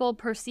rather people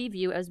perceive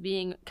you as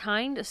being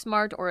kind,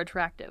 smart, or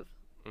attractive?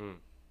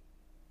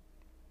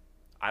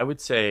 I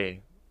would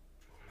say,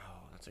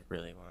 oh, that's a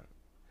really one.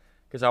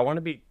 Because I want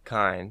to be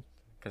kind,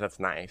 because that's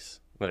nice,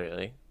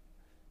 literally.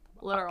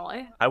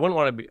 Literally. I wouldn't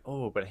want to be,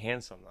 but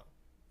handsome, though.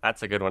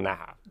 That's a good one to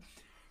have.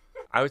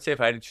 I would say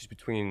if I had to choose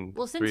between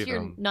Well, three since of you're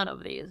them. none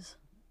of these,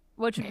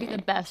 which would be the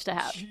best to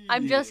have?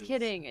 I'm just Jeez.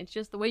 kidding. It's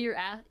just the way you're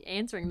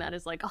answering that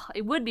is like, oh,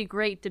 it would be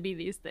great to be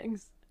these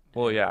things.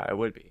 Well, yeah, it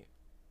would be.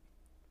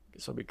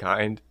 Guess I'll be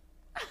kind.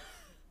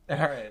 All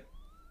right.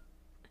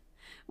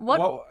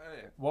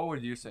 What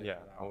would you say? Yeah.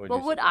 for that?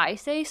 What would I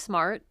say?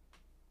 Smart?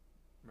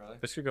 Really?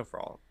 This could go for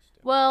all of us. Too.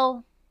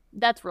 Well,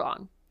 that's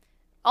wrong.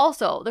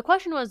 Also, the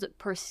question was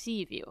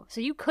perceive you.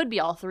 So you could be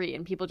all three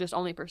and people just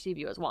only perceive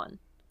you as one.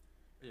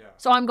 Yeah.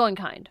 So I'm going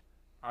kind.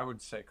 I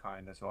would say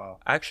kind as well.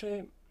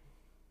 Actually,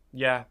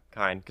 yeah,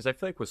 kind. Because I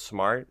feel like with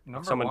smart,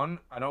 Number one,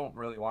 I don't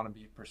really want to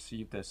be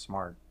perceived as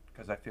smart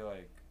because I feel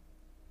like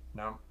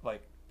now,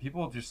 like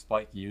people just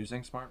like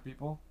using smart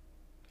people,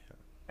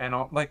 and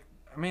like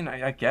I mean,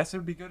 I guess it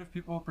would be good if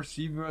people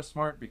perceive you as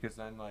smart because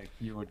then like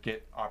you would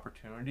get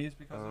opportunities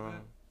because of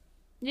it.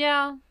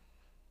 Yeah.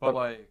 But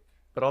like,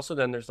 But also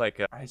then there's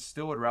like, I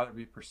still would rather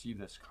be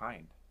perceived as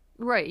kind.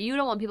 Right. You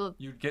don't want people.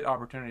 You'd get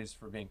opportunities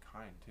for being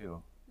kind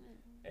too.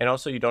 and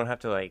also you don't have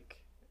to like,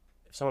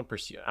 if someone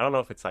perceive, I don't know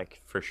if it's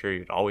like for sure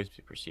you'd always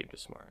be perceived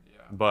as smart.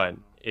 Yeah. But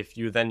if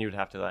you, then you'd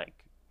have to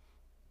like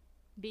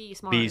Be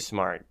smart. be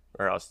smart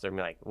or else they're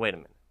like, wait a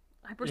minute.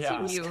 I perceive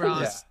Yeah. you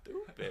wrong. Yeah.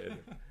 Stupid.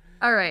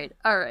 All right.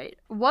 All right.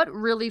 What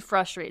really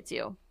frustrates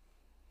you?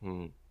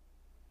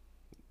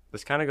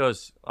 This kind of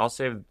goes, I'll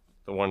save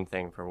the one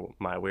thing for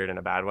my weird in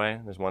a bad way.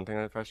 There's one thing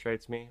that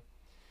frustrates me.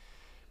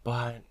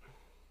 But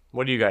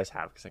what do you guys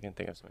have? Because I can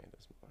think of something at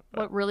this moment. But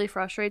What really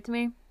frustrates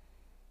me?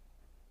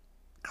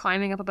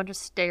 Climbing up a bunch of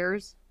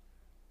stairs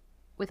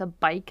with a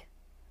bike.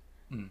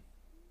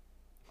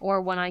 Or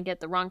when I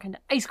get the wrong kind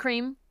of ice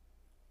cream.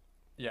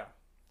 Yeah.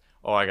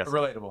 oh, I guess.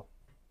 Relatable.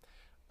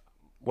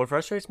 What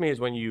frustrates me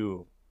is when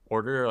you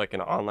order like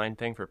an online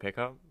thing for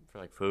pickup for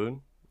like food,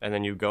 and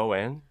then you go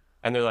in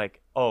and they're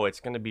like, oh,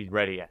 it's going to be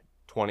ready at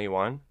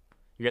 21.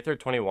 You get there at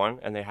 21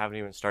 and they haven't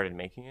even started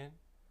making it,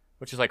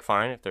 which is like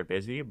fine if they're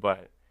busy,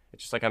 but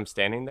it's just like I'm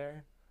standing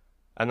there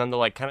and then they'll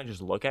like kind of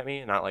just look at me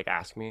and not like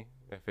ask me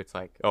if it's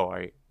like, oh,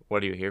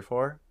 what are you here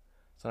for?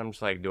 So I'm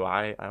just like,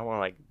 I don't want to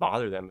like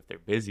bother them if they're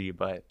busy,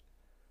 but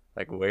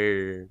like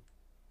where,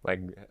 like,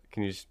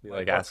 can you just be,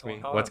 Like, like what's ask me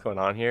going on? what's going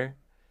on here?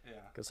 Yeah.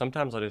 Because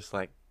sometimes I'll just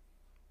like,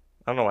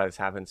 I don't know why this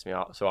happens to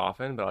me so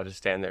often, but I'll just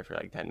stand there for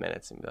like 10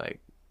 minutes and be like,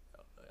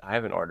 I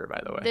have an order,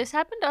 by the way. This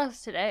happened to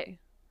us today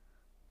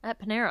at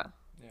Panera.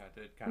 Yeah, it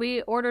did. Kind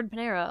We ordered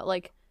Panera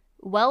like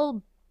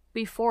well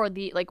before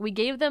like we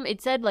gave them,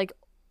 it said like,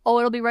 oh,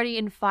 it'll be ready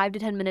in 5 to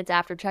 10 minutes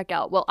after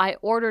checkout. Well, I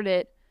ordered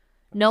it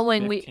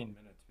knowing 15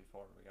 minutes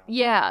before we got.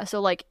 Yeah, so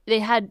like they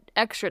had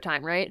extra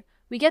time, right?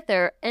 We get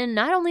there and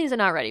not only is it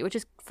not ready, which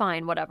is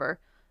fine, whatever,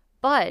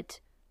 but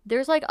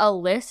there's like a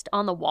list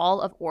on the wall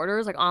of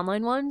orders, like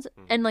online ones,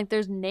 and like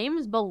there's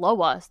names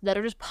below us that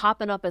are just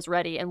popping up as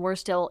ready and we're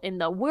still in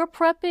the we're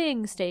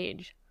prepping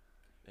stage.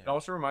 It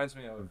also reminds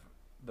me of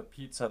the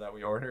pizza that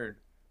we ordered.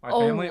 My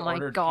Oh family my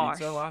ordered gosh.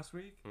 pizza last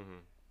week,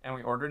 and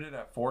we ordered it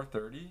at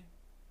 4:30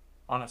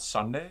 on a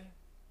Sunday,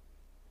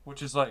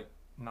 which is like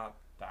not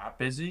that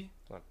busy,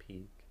 Not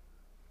peak.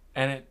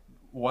 and it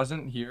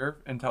wasn't here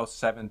until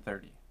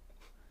 7:30,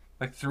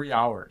 like 3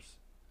 hours.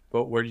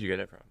 But where did you get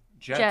it from?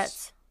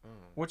 Jets.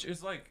 Which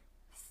is like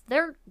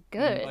They're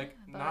good. like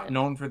but- not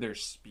known for their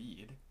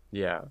speed,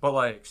 Yeah, but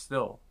like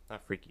still.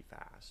 not freaky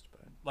fast,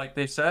 but. Like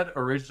they said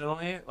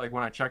originally, like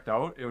when I checked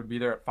out, it would be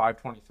there at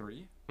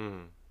 5:23.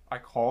 I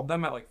called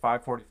them at like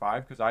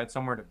 5:45 because I had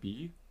somewhere to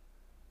be,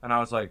 and I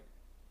was like,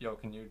 "Yo,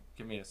 can you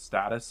give me a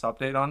status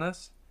update on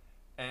this?"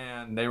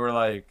 And they were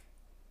like,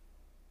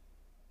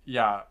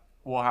 "Yeah,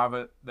 we'll have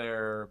it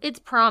there. It's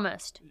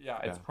promised. Yeah,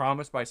 it's Yeah.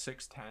 promised by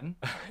 6:10."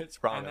 It's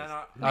And promised.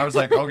 then I was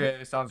like,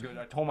 "Okay, sounds good."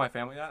 I told my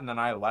family that, and then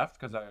I left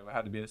because I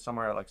had to be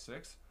somewhere at like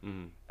 6.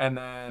 And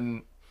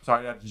then so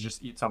I had to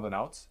just eat something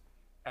else.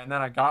 And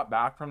then I got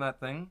back from that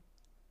thing,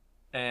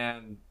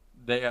 and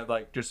they had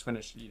like just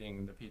finished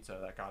eating the pizza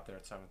that got there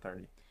at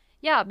 7:30.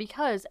 Yeah,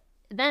 because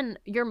then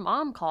your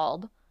mom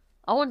called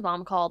Owen's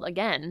mom called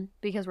again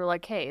because we're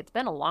like, hey, it's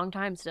been a long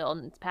time still,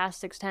 and it's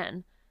past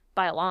 6:10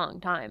 by a long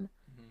time.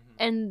 Mm-hmm.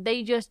 And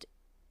they just,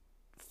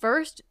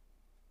 first,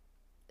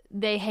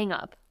 they hang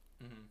up.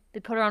 Mm-hmm. They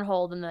put her on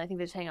hold, and then I think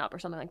they just hang up or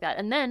something like that.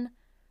 And then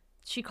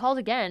she called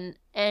again,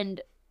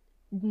 and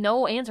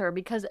no answer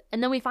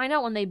and then we find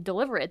out when they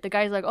deliver it, the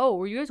guy's like, oh,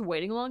 were you guys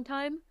waiting a long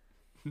time?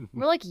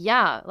 We're like,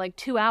 yeah, like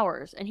 2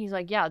 hours. And he's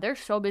like, yeah, they're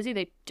so busy,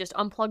 they just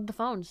unplugged the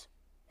phones.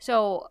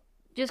 So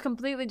just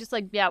completely just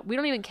like, yeah, we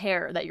don't even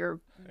care that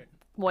you're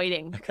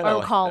waiting or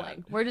like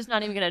calling. that. We're just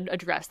not even going to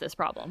address this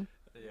problem.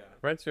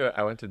 Yeah.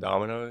 I went to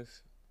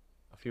Domino's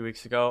a few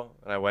weeks ago,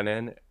 and I went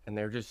in, and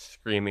they were just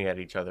screaming at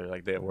each other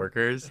like the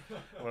workers.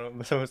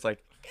 Someone's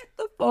like, get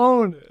the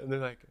phone, and they're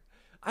like,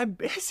 I'm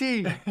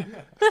busy.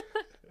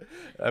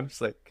 I'm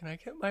just like, can I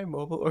get my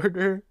mobile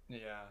order?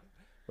 Yeah.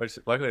 Which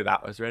luckily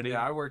that was ready.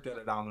 Yeah, I worked at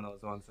a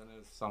Domino's once, and it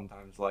was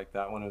sometimes like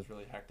that when it was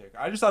really hectic.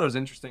 I just thought it was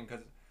interesting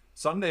because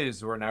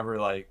Sundays were never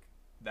like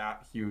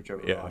that huge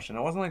of a rush, and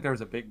it wasn't like there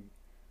was a big,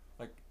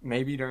 like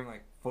maybe during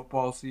like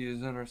football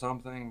season or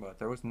something, but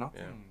there was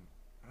nothing.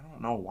 Yeah. I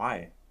don't know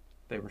why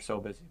they were so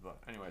busy, but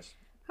anyways.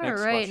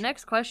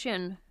 Next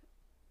question.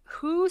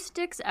 Who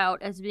sticks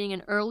out as being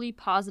an early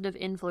positive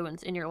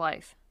influence in your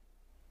life?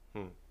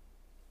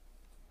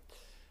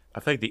 I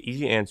feel like the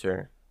easy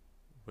answer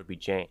would be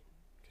Jane,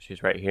 because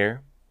she's right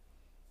here.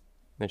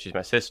 And she's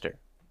my sister.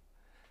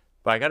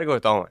 But I got to go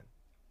with Owen.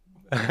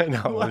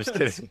 No, I'm just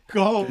kidding.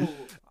 Go.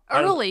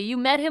 Early? You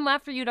met him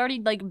after you'd already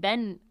like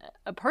been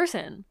a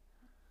person.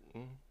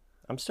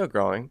 I'm still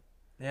growing.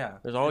 Yeah.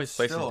 There's always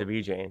places to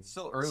be, Jane. It's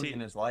still early in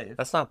his life.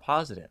 That's not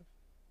positive.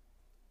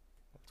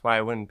 That's why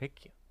I wouldn't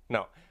pick you.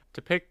 No.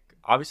 To pick,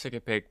 obviously I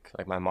could pick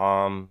like my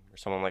mom or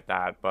someone like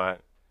that,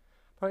 but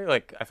probably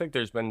like, I think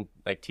there's been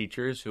like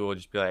teachers who will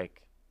just be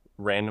like,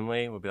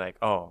 randomly will be like,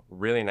 oh,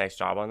 really nice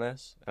job on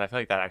this. And I feel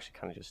like that actually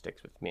kind of just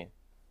sticks with me,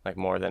 like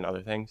more than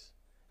other things.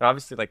 And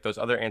obviously like those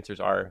other answers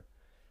are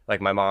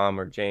like my mom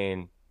or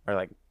Jane are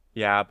like,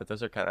 yeah, but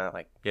those are kind of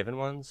like given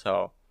ones.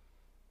 So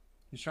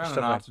he's trying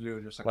not to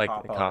do just a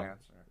cop-out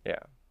answer. Yeah.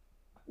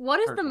 What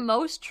is the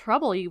most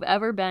trouble you've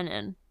ever been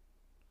in?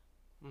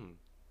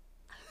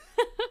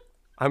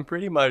 I'm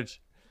pretty like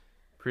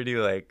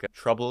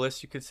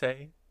troubleless, you could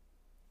say.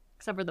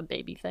 Except for the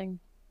baby thing.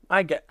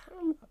 I don't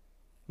know.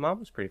 Mom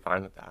was pretty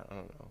fine with that. I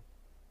don't know.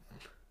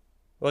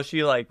 Well,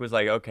 she like was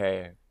like,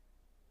 okay,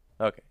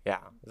 yeah.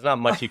 There's not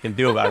much you can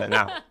do about it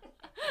now.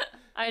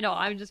 I know.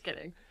 I'm just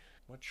kidding.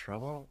 What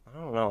trouble? I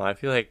don't know. I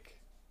feel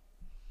like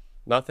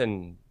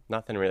nothing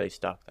really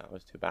stuck. That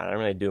was too bad. I didn't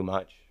really do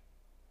much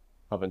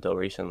up until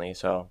recently.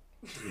 So.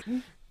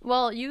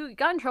 Well, you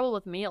got in trouble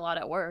with me a lot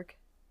at work.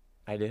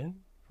 I did?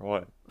 For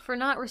what? For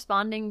not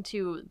responding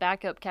to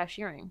backup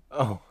cashiering.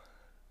 Oh.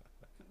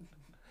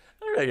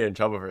 I didn't really get in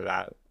trouble for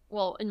that.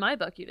 Well, in my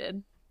book, you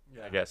did.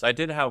 Yeah, I guess. I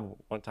did have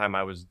one time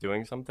I was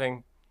doing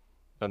something,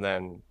 and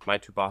then my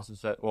two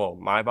bosses said, well,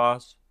 my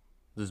boss,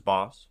 this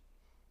boss,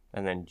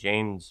 and then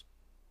Jane's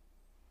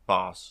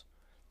boss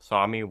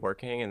saw me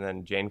working, and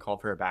then Jane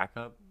called for a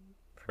backup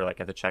for like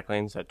at the check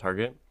lanes at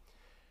Target.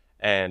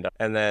 And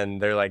then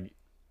they're like,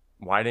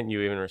 why didn't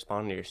you even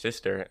respond to your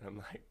sister? And I'm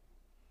like,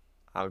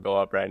 I'll go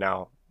up right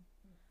now,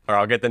 or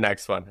I'll get the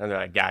next one. And they're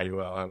like, yeah, you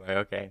will. I'm like,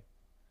 okay,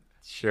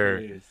 sure.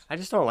 Jeez. I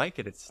just don't like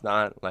it. It's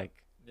not like.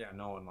 Yeah,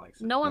 no one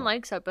likes it. No one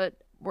likes it, but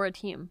we're a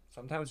team.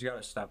 Sometimes you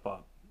gotta step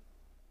up.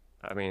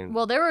 I mean.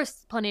 Well, there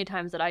was plenty of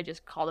times that I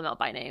just called them out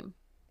by name.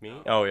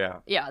 Me? Oh, yeah.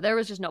 Yeah, there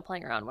was just no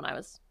playing around when I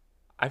was.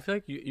 I feel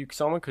like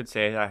someone could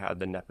say I had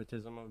the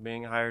nepotism of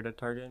being hired at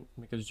Target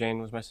because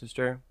Jane was my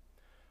sister,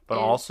 but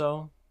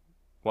also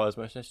was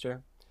my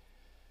sister.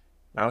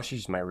 Now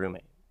she's my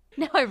roommate.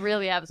 Now I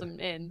really have some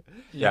in.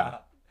 Yeah.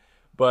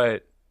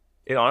 But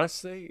it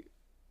honestly,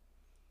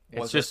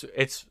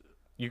 it's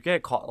you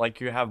get called,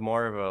 like you have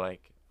more of a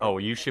like, oh,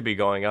 you should be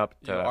going up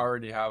to. You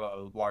already have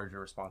a larger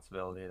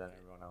responsibility than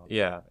everyone else.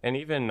 Yeah. And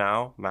even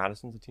now,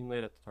 Madison's a team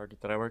lead at the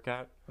Target that I work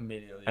at.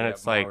 Immediately. And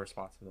it's like. More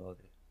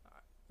responsibility.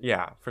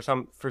 Yeah. For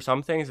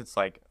some things, it's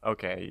like,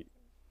 okay,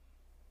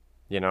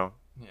 you know?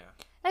 Yeah.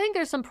 I think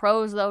there's some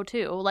pros though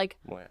too. Like.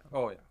 Well, yeah.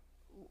 Oh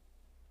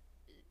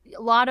yeah.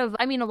 A lot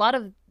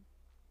of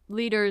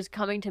leaders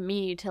coming to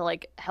me to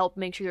like help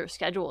make sure their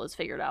schedule is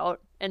figured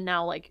out, and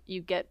now like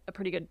you get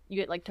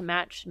like to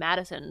match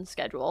Madison's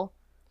schedule.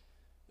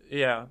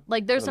 Yeah.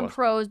 Like there's some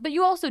pros, but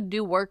you also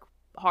do work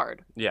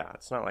hard. Yeah,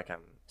 it's not like I'm.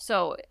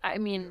 So I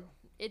mean,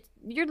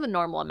 you're the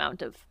normal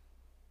amount of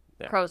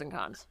pros and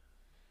cons.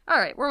 All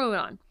right, we're moving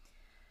on.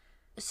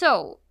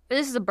 So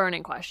this is a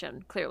burning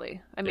question.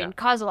 Clearly, I mean,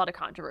 caused a lot of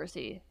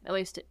controversy, at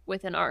least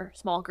within our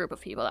small group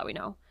of people that we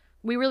know.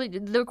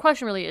 The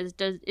question really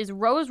is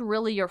Rose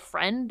really your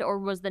friend, or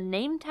was the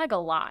name tag a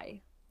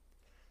lie?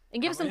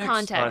 And give some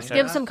context.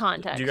 Give some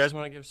context. Do you guys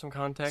want to give some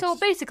context? So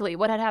basically,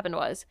 what had happened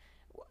was,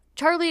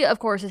 Charlie, of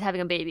course, is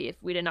having a baby, if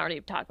we didn't already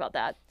talk about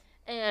that.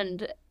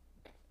 And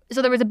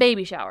so there was a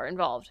baby shower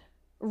involved.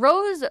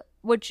 Rose,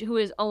 who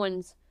is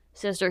Owen's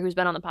sister, who's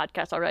been on the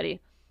podcast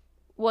already,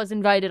 was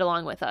invited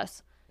along with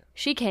us.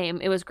 She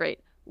came. It was great.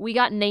 we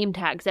got name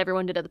tags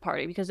everyone did at the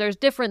party because there's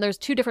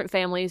two different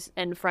families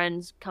and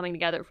friends coming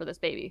together for this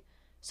baby.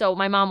 So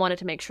my mom wanted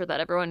to make sure that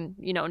everyone,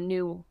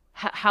 knew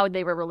how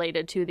they were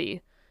related to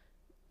the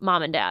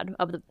mom and dad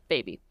of the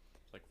baby.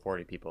 Like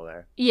 40 people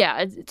there. Yeah,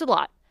 it's a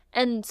lot.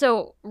 And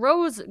so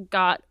Rose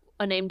got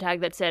a name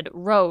tag that said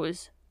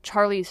Rose,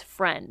 Charlie's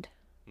friend.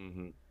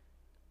 Mm-hmm.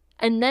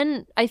 And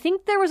then I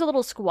think there was a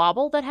little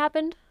squabble that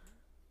happened.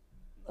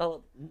 A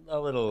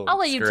little I'll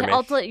let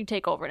you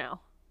take over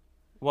now.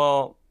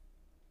 Well,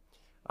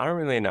 I don't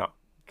really know.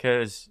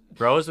 Because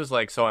Rose was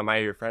like, so am I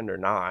your friend or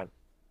not?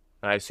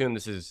 And I assume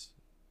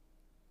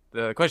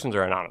the questions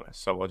are anonymous,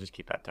 so we'll just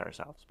keep that to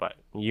ourselves. But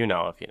you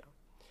know if you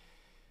know.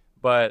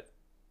 But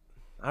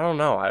I don't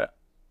know. I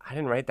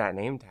didn't write that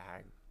name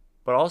tag.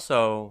 But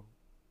also,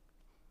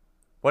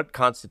 what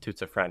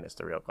constitutes a friend is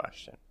the real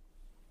question.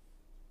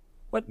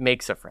 What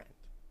makes a friend?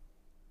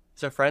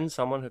 Is a friend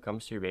someone who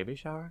comes to your baby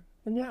shower?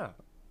 Then yeah.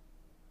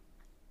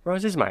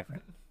 Rose is my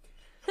friend.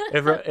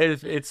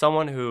 If it's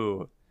someone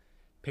who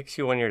picks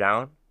you when you're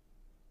down,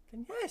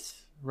 then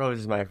yes, Rose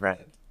is my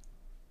friend.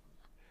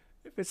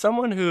 If it's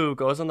someone who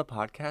goes on the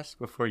podcast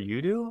before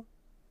you do,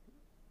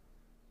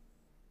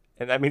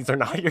 and that means they're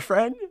not your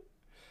friend,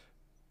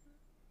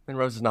 then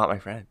Rose is not my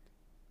friend.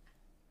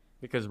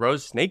 Because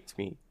Rose snaked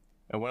me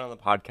and went on the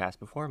podcast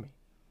before me.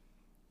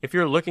 If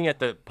you're looking at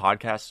the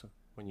podcast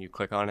when you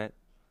click on it,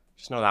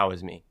 just know that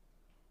was me.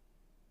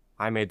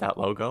 I made that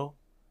logo,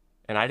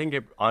 and I didn't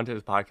get onto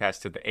this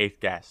podcast to the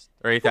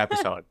 8th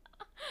episode.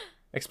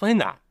 Explain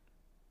that.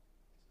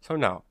 So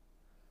no,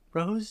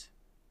 Rose,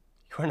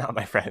 you are not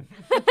my friend.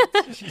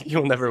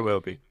 You'll never will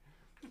be.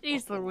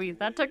 Jeez Louise,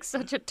 that took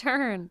such a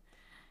turn.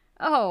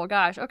 Oh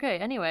gosh. Okay.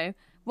 Anyway,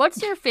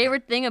 what's your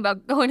favorite thing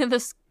about going to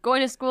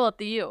school at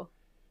the U?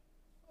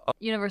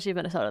 University of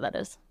Minnesota, that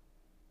is.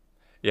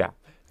 Yeah,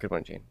 good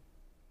one, Jane.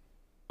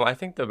 Well, I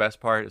think the best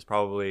part is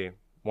probably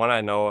one.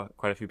 I know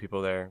quite a few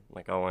people there,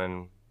 like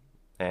Owen,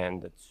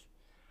 and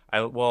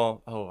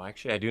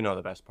actually, I do know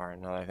the best part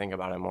now that I think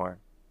about it more.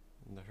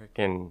 The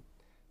freaking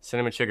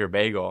cinnamon sugar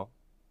bagel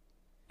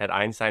at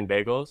Einstein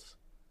Bagels.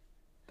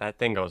 That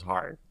thing goes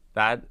hard.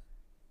 That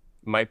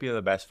might be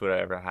the best food I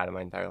ever had in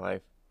my entire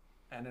life.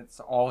 And it's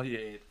all he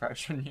ate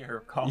freshman year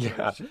of college.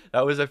 Yeah,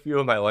 that was a few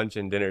of my lunch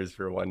and dinners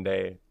for one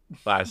day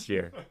last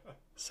year.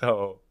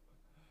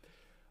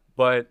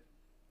 But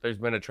there's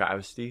been a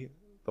travesty.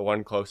 The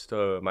one close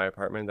to my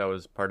apartment that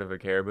was part of a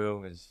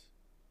caribou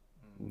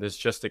there's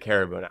just a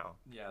caribou now.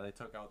 Yeah, they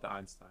took out the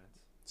Einsteins.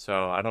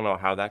 So I don't know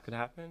how that could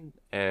happen.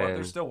 And But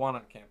there's still one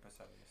on campus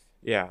at least.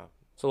 yeah,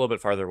 it's a little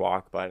bit farther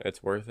walk, but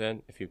it's worth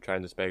it if you've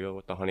tried this bagel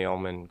with the honey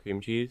almond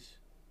cream cheese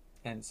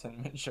And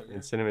cinnamon sugar.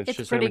 It's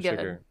pretty cinnamon good.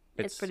 sugar.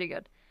 It's pretty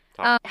good.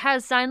 top.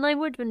 Has sign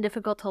language been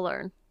difficult to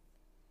learn?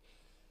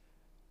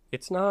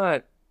 It's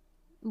not.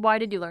 Why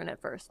did you learn it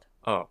first?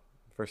 Oh,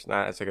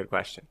 that's a good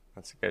question.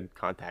 That's a good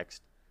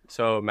context.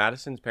 So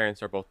Madison's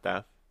parents are both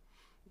deaf,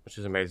 which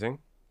is amazing,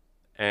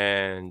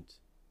 and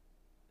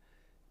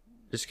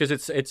just because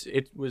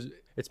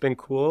it's been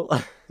cool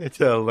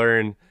to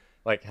learn,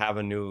 like have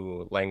a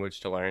new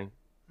language to learn,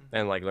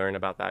 and like learn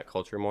about that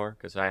culture more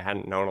because I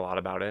hadn't known a lot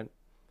about it.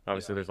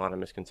 Obviously, there's a lot of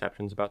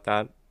misconceptions about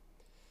that,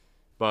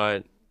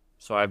 but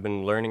so I've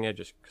been learning it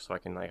just so I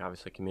can like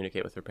obviously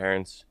communicate with their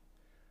parents,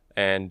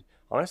 and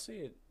honestly,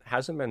 it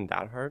hasn't been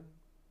that hard.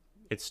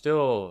 I'm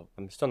still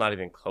not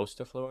even close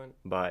to fluent,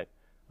 but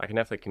I can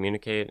definitely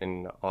communicate,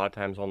 and a lot of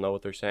times I'll know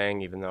what they're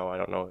saying, even though I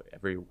don't know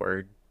every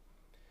word.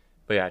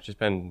 But yeah, it's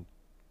been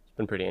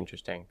pretty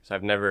interesting because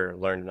I've never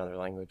learned another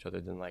language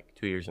other than like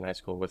 2 years in high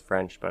school with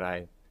French, but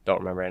I don't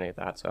remember any of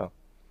that. So,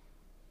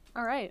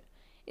 All right.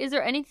 Is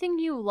there anything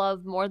you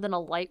love more than a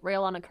light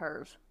rail on a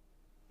curve?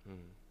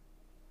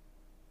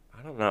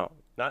 I don't know.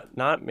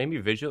 Not maybe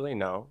visually,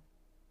 no,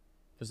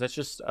 because that's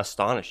just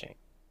astonishing.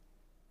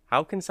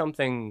 How can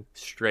something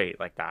straight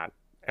like that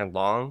and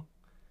long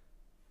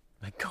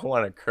like go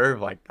on a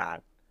curve like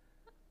that?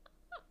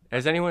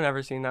 Has anyone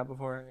ever seen that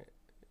before?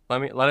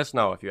 Let us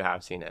know if you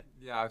have seen it.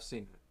 Yeah, I've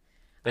seen it.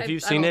 If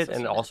you've seen it,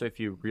 and also if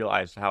you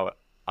realize how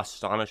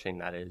astonishing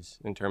that is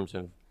in terms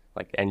of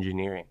like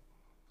engineering.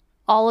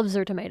 Olives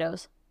or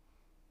tomatoes?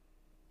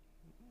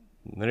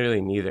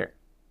 Literally neither.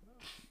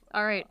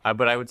 All right.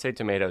 But I would say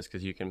tomatoes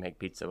because you can make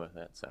pizza with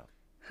it. So.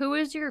 Who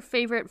is your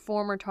favorite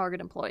former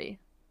Target employee?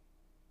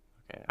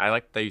 Okay, I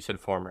like that you said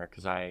former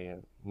because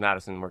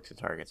Madison works at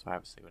Target, so I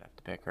obviously would have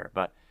to pick her.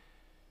 But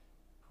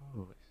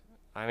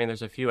I mean,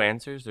 there's a few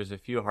answers. There's a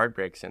few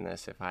heartbreaks in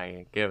this if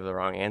I give the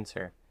wrong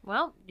answer.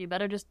 Well, you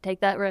better just take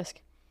that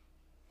risk.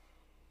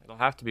 It'll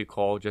have to be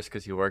Cole just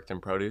because he worked in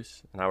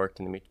produce and I worked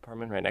in the meat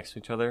department right next to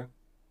each other.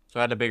 So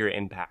I had a bigger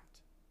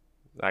impact.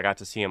 I got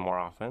to see him more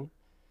often.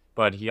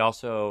 But he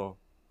also,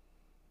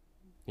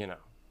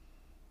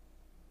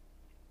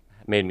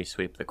 made me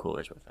sweep the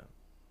coolers with him.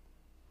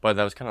 But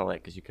that was kind of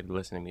late because you could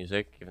listen to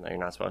music even though you're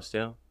not supposed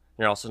to.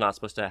 You're also not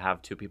supposed to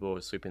have two people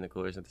sweeping the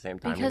coolers at the same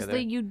time because together.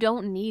 you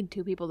don't need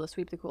two people to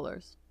sweep the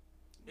coolers.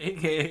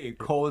 AKA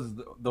Cole is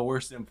the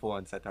worst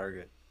influence at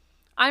Target.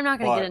 I'm not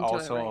going to get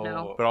into it right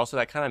now. But also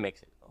that kind of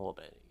makes it a little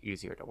bit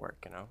easier to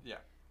work, you know? Yeah.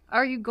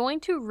 Are you going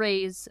to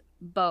raise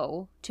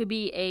Bo to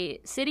be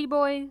a city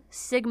boy,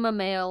 sigma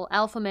male,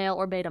 alpha male,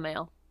 or beta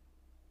male?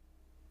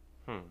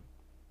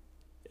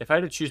 If I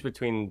had to choose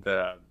between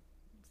the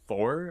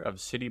 4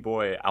 of city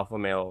boy, alpha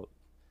male,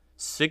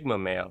 sigma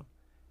male,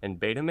 and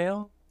beta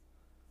male,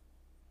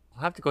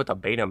 I'll have to go with the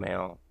beta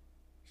male.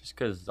 Just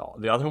because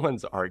the other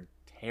ones are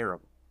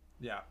terrible.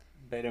 Yeah.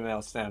 Beta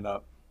male stand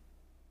up.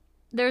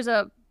 There's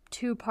a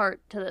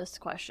 2-part to this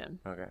question.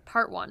 Okay.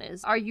 Part 1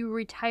 is, are you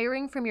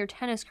retiring from your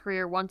tennis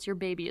career once your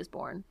baby is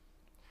born?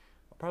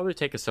 I'll probably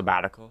take a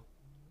sabbatical.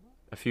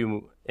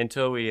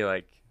 Until we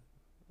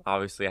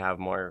obviously have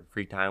more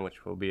free time,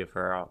 which won't be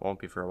for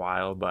a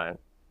while, but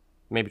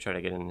maybe try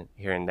to get in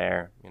here and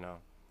there, you know.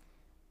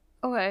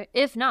 Okay.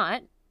 If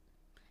not,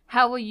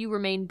 how will you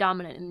remain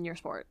dominant in your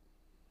sport?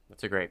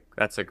 That's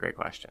a great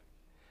question.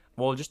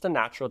 Well, just the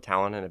natural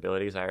talent and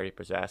abilities I already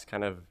possess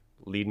kind of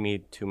lead me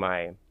to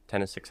my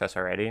tennis success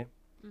already.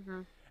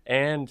 Mm-hmm.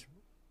 And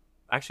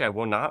actually,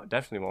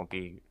 definitely won't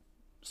be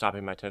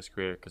stopping my tennis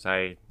career because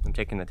I'm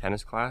taking the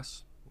tennis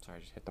class. Sorry,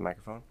 I just hit the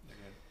microphone.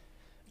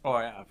 Oh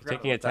yeah, I'm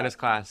taking a tennis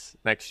class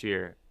next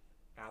year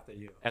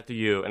at the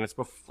U, and it's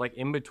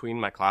in between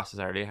my classes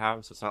I already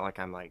have, so it's not like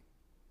I'm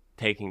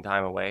taking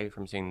time away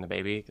from seeing the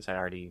baby because I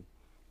already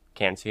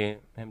can't see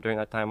him during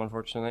that time,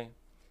 unfortunately.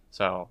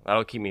 So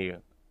that'll keep me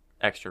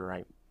extra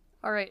right.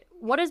 All right.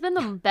 What has been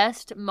the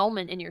best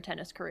moment in your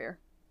tennis career?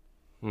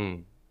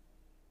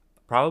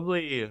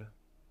 Probably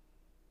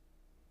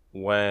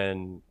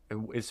when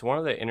it's one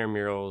of the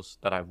intramurals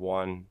that I've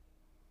won,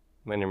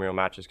 my intramural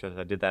matches, because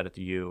I did that at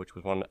the U, which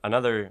was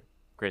another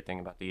great thing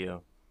about the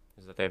U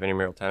is that they have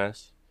intramural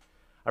tennis.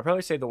 I'd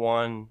probably say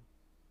probably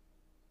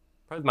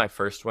my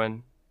first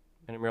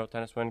intramural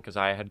tennis win, because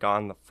I had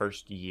gone the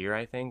first year,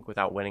 I think,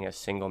 without winning a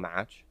single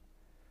match.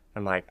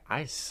 I'm like,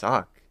 I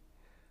suck.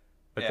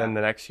 But then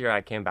the next year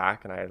I came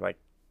back and I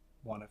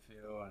won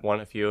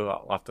a few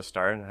off the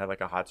start and had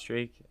a hot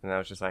streak, and I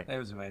was just like, it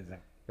was amazing.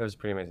 It was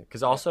pretty amazing.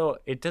 Because also,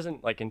 it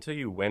doesn't, until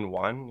you win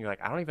one, you're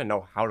like, I don't even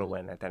know how to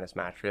win a tennis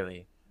match,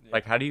 really. Yeah.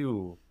 How do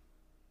you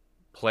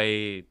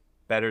play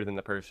better than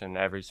the person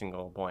every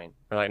single point?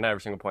 Or, not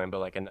every single point,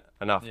 but,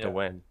 enough to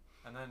win.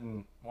 And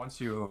then once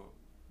you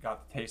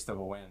got the taste of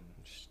a win,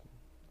 it's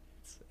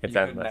you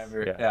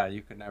endless.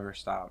 You could never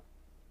stop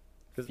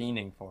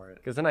fiending for it.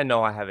 Because then I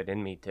know I have it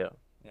in me, too.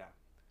 Yeah.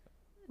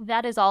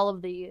 That is all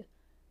of the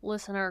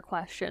listener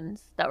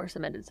questions that were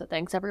submitted. So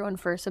thanks, everyone,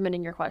 for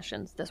submitting your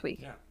questions this week.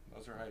 Yeah.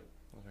 Those are right.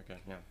 Those are good,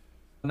 yeah.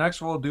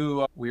 Next, we'll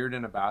do weird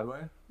in a bad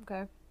way. Okay.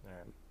 All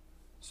right.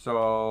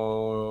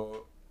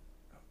 So,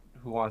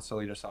 who wants to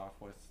lead us off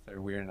with their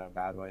weird in a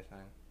bad way thing?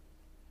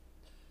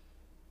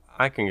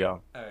 I can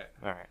go. All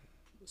right.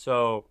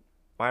 So,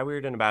 my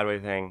weird in a bad way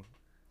thing,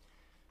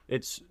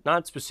 it's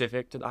not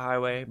specific to the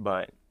highway,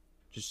 but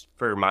just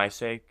for my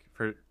sake,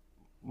 for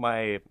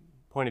my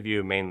point of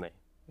view mainly,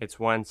 it's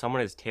when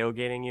someone is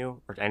tailgating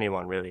you, or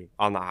anyone really,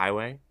 on the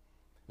highway,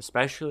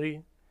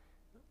 especially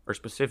or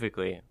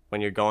specifically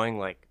when you're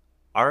going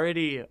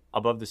already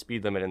above the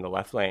speed limit in the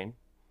left lane,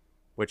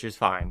 which is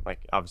fine.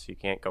 Obviously you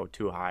can't go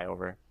too high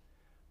over,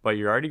 but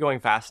you're already going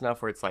fast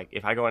enough where it's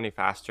if I go any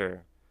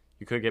faster,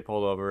 you could get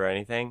pulled over or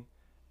anything,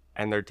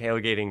 and they're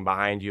tailgating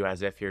behind you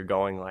as if you're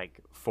going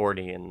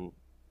 40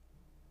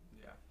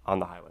 on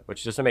the highway,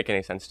 which doesn't make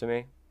any sense to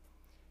me,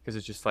 because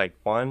it's just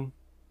one,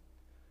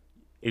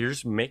 you're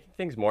just making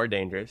things more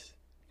dangerous.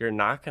 You're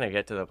not going to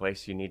get to the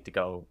place you need to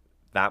go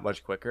that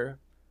much quicker.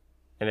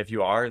 And if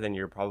you are, then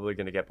you're probably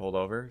going to get pulled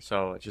over.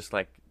 So it's just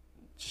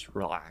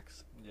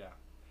relax. Yeah.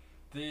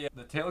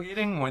 The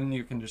tailgating when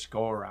you can just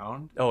go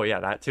around. Oh,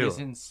 yeah, that too. Is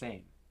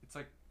insane. It's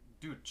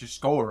dude,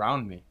 just go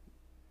around me.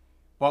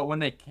 But when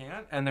they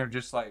can't and they're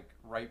just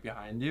right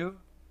behind you,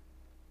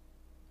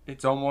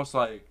 it's almost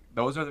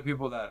those are the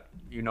people that,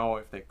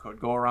 if they could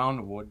go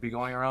around, would be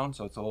going around.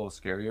 So it's a little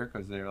scarier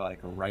because they're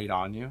right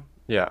on you.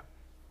 Yeah.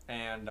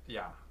 And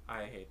yeah,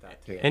 I hate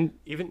that too. And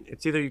even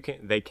it's either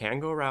they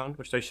can go around,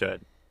 which they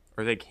should,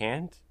 or they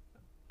can't.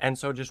 And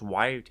so just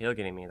why are you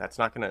tailgating me? That's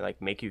not gonna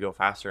make you go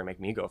faster or make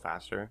me go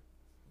faster.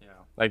 Yeah.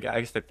 I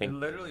guess the thing. It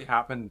literally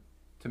happened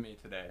to me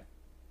today.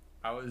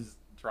 I was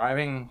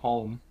driving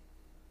home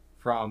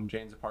from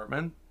Jane's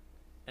apartment,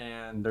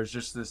 and there's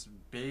just this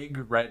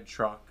big red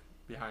truck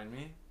behind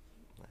me.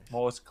 Nice.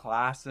 Most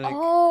classic.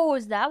 Oh,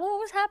 is that what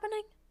was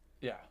happening?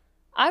 Yeah.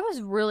 I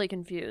was really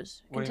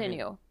confused.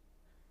 Continue.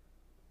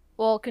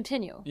 Well,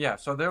 continue. Yeah,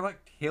 so they're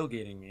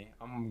tailgating me.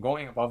 I'm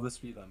going above the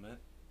speed limit.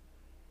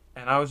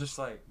 And I was just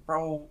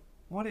bro,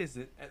 what is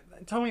it?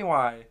 And tell me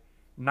why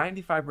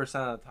 95%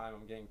 of the time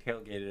I'm getting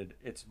tailgated,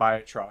 it's by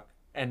a truck.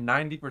 And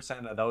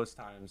 90% of those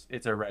times,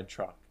 it's a red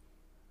truck.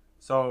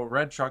 So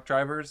red truck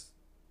drivers,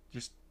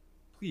 just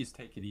please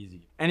take it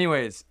easy.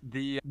 Anyways,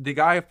 the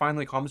guy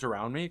finally comes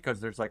around me because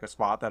there's a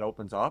spot that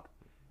opens up.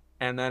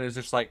 And then is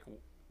just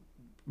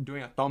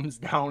doing a thumbs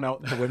down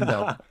out the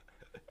window.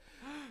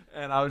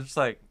 And I was just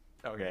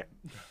okay.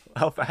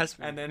 How fast?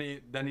 And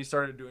then he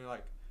started doing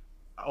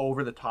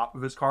over the top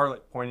of his car,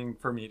 like pointing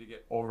for me to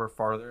get over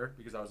farther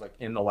because I was like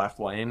in the left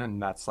lane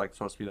and that's like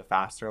supposed to be the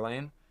faster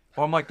lane.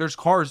 Well, I'm like, there's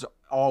cars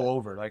all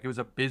over. Like it was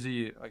a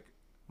busy, like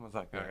I was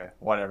like, okay,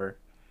 whatever.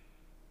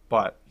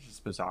 But it's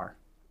just bizarre.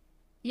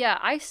 Yeah,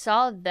 I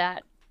saw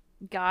that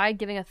guy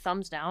giving a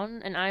thumbs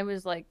down, and I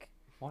was like,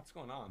 what's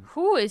going on?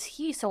 Who is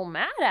he so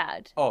mad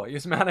at? Oh,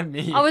 he's mad at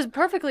me. I was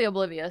perfectly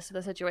oblivious to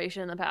the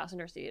situation in the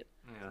passenger seat.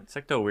 Yeah. It's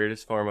like the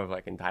weirdest form of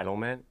like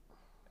entitlement.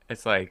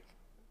 It's like,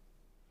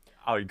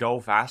 oh, go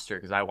faster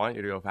because I want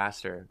you to go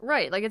faster.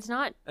 Right, like it's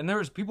not. And there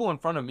was people in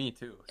front of me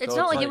too. It's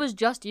not like it was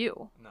just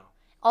you. No.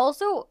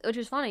 Also, which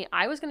is funny,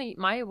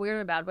 my weird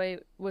and bad way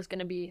was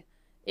gonna be,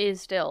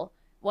 is still,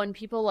 when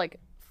people like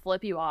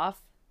flip you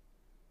off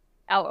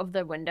out of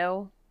the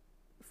window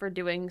for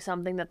doing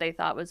something that they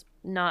thought was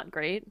not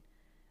great.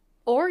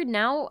 Or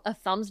now a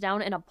thumbs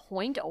down and a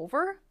point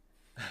over.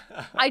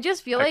 I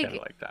just feel I like,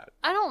 like that.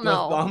 I don't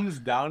know. The thumbs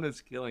down is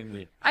killing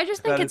me. I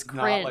just think it's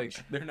not cringe.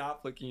 like they're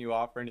not flicking you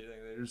off or anything.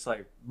 They're just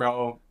like,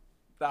 bro,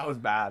 that was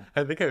bad.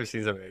 I think I've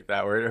seen something like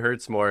that where it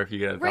hurts more if you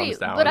get a Right, thumbs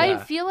down. but I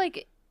Yeah. feel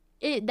like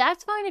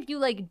that's fine if you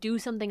like do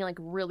something like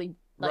really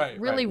Right,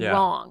 yeah.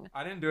 wrong.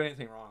 I didn't do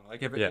anything wrong.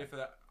 Like if Yeah.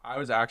 I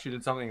was actually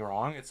did something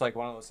wrong, it's like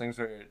one of those things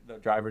where the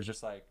driver's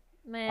just like,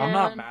 Man, I'm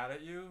not mad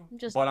at you,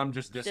 just but I'm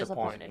just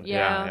disappointed. disappointed.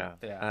 Yeah.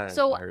 Yeah.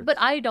 So, It hurts. but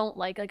I don't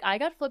like I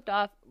got flipped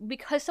off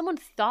because someone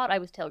thought I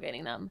was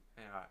tailgating them.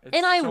 Yeah, it's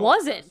And I so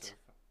wasn't.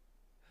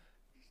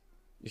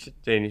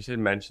 excessive. Jane, you should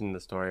mention the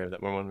story of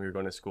that when we were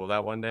going to school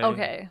that one day.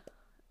 Okay.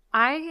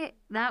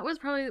 That was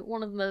probably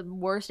one of the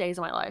worst days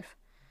of my life.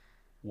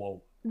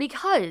 Whoa.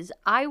 Because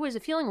I was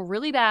feeling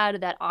really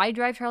bad that I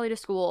drive Charlie to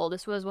school.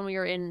 This was when we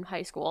were in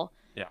high school.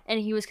 Yeah. And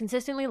he was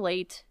consistently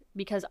late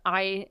because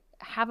I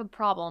have a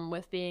problem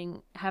with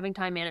having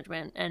time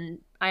management, and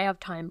I have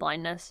time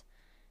blindness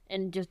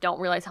and just don't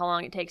realize how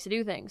long it takes to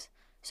do things.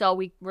 So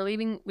we were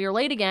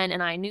late again,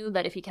 and I knew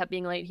that if he kept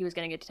being late, he was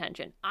going to get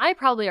detention. I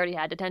probably already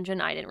had detention.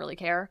 I didn't really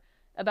care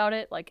about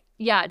it. Like,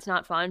 yeah, it's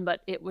not fun,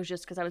 but it was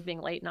just because I was being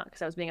late, not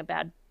because I was being a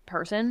bad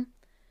person.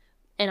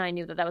 And I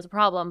knew that was a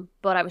problem,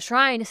 but I was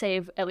trying to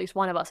save at least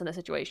one of us in the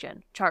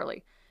situation,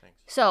 Charlie. Thanks.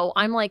 So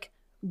I'm like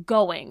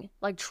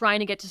trying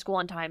to get to school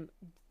on time,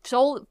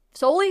 solely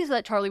so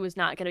that Charlie was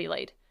not going to be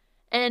late.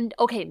 And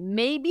okay,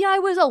 maybe I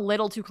was a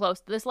little too close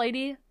to this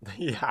lady.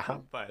 Yeah,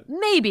 but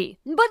Maybe,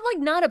 but like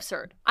not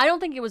absurd. I don't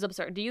think it was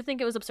absurd. Do you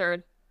think it was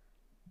absurd?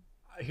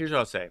 here's what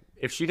I'll say.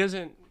 If she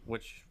doesn't,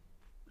 which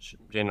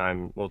Jane and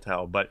I will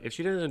tell, but if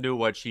she doesn't do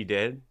what she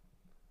did,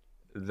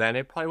 then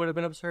it probably would have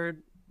been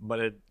absurd.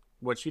 But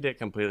what she did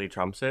completely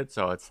trumps it.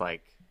 So it's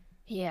like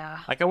Yeah.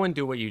 I wouldn't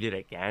do what you did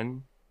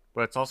again,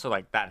 but it's also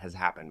like that has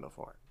happened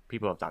before.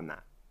 People have done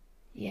that.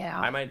 Yeah.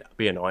 I might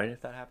be annoyed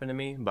if that happened to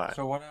me, but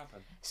So what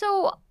happened?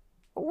 So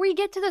we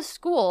get to the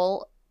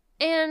school,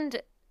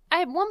 and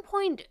at one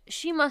point,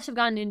 she must have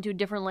gotten into a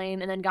different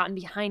lane and then gotten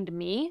behind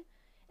me.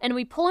 And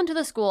we pull into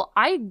the school.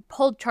 I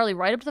pulled Charlie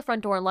right up to the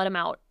front door and let him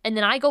out. And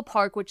then I go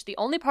park, which the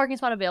only parking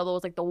spot available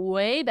was like the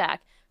way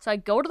back. So I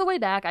go to the way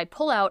back. I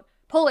pull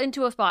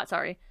into a spot,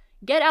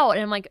 get out.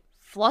 And I'm like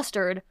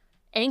flustered,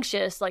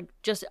 anxious, like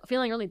just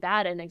feeling really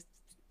bad and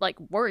like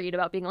worried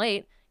about being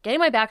late, getting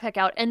my backpack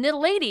out. And the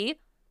lady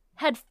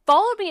had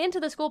followed me into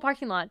the school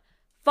parking lot,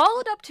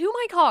 followed up to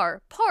my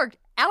car, parked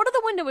out of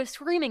the window, was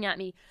screaming at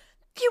me,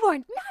 "You are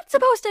not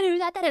supposed to do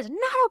that. That is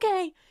not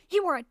okay.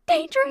 You are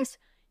dangerous."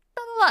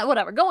 Blah, blah, blah,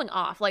 whatever, going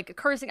off, like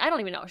cursing. I don't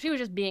even know. She was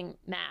just being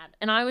mad.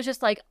 And I was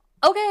just like,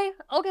 okay,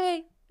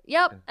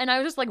 yep. And I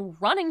was just like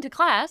running to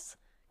class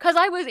because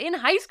I was in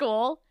high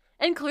school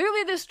and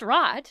clearly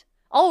distraught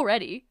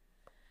already.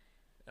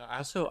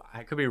 I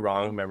could be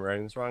wrong,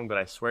 memorizing this wrong, but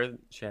I swear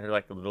she had her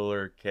like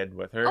littler kid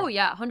with her. Oh,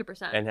 yeah,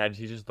 100%. And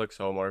she just looked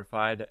so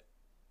mortified.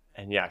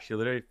 And yeah,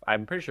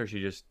 I'm pretty sure she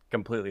just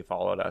completely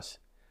followed us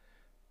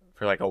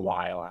for like a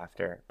while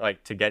after,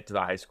 like to get to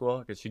the high school,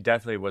 because she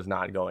definitely was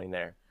not going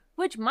there.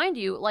 Which, mind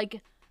you,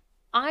 like,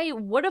 I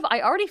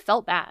already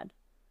felt bad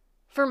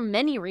for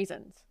many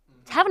reasons.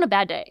 It's having a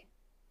bad day.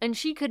 And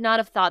she could not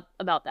have thought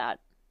about that.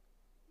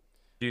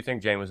 Do you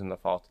think Jane was in the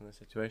fault in this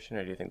situation,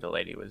 or do you think the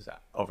lady was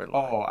over the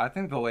line? Oh, I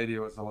think the lady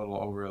was a little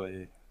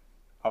overly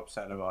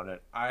upset about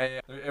it.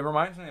 It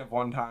reminds me of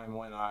one time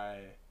when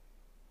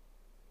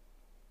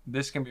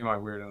this can be my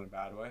weird in a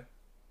bad way.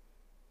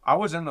 I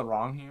was in the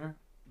wrong here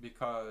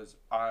because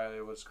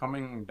I was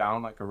coming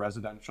down like a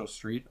residential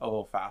street a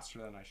little faster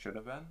than I should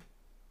have been.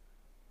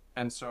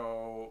 And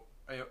so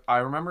I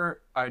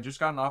remember I just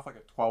gotten off like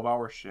a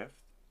 12-hour shift.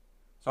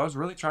 So I was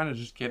really trying to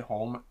just get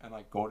home and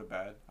like go to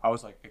bed. I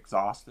was like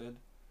exhausted.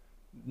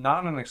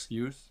 Not an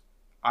excuse.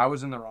 I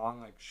was in the wrong,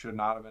 like should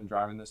not have been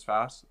driving this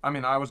fast. I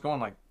mean, I was going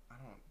like, I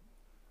don't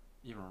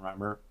even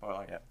remember, but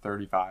like at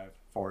 35,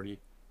 40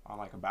 on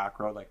like a back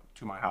road, like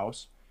to my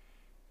house.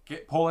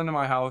 Pull into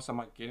my house. I'm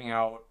like getting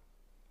out,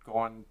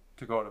 going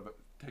to go to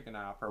take a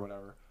nap or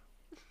whatever.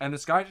 And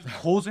this guy just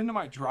pulls into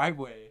my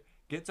driveway,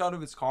 gets out of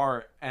his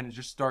car, and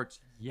just starts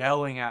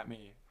yelling at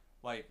me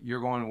like, "You're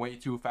going way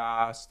too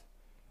fast."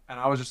 And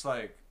I was just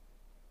like,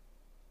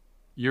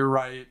 "You're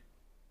right.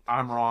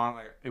 I'm wrong.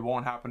 Like, it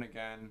won't happen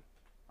again.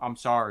 I'm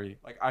sorry.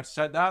 Like, I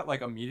said that,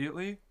 like,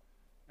 immediately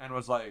and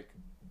was like,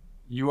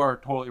 you are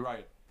totally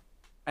right.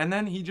 And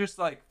then he just,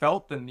 like,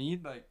 felt the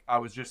need, like, I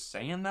was just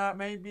saying that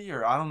maybe,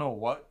 or I don't know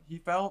what he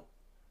felt.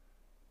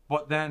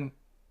 But then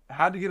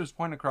had to get his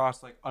point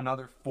across, like,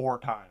 another 4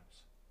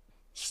 times.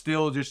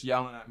 Still just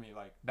yelling at me,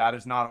 like, that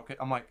is not okay.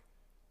 I'm like,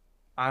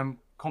 I'm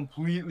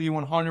completely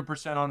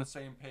 100% on the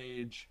same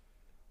page.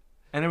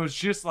 And it was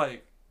just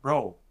like,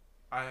 bro,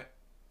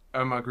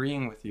 I'm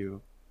agreeing with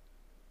you.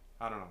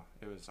 I don't know.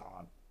 It was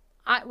odd.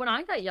 When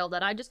I got yelled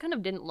at, I just kind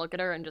of didn't look at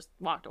her and just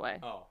walked away.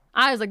 Oh.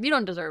 I was like, you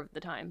don't deserve the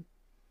time.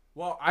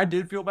 Well, I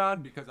did feel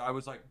bad because I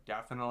was like,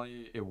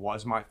 definitely it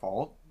was my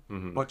fault.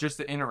 Mm-hmm. But just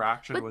the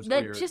interaction But was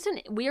that's weird. just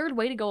a weird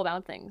way to go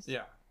about things.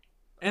 Yeah.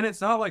 And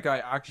it's not like I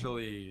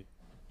actually,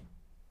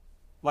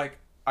 like,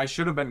 I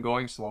should have been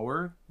going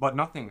slower, but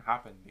nothing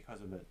happened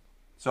because of it.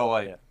 So,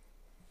 like, Yeah.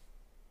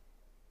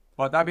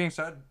 But that being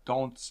said,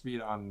 don't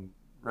speed on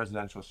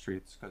residential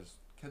streets because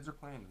kids are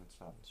playing and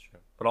stuff. That's true.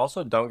 But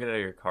also, don't get out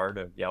of your car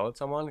to yell at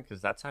someone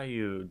because that's how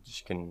you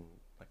just can,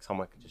 like,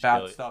 someone could just kill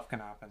Bad you. stuff can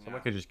happen.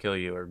 Someone could just kill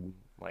you or,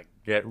 like,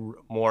 get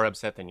more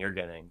upset than you're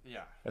getting.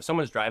 Yeah. If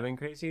someone's driving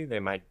crazy, they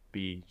might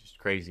be just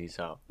crazy,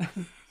 so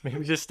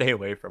maybe just stay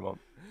away from them.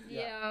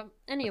 Yeah.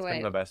 Anyway,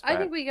 kind of the best I bet.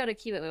 think we got to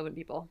keep it moving,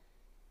 people.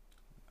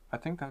 I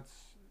think that's.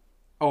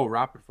 Oh,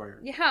 rapid fire.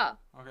 Yeah.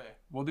 Okay,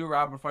 we'll do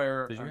rapid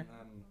fire. Did you? And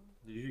then...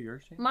 Did you do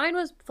yours, Shane? Mine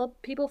was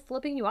people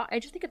flipping you off. I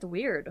just think it's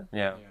weird.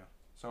 Yeah. Yeah.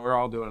 So we're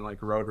all doing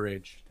like road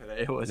rage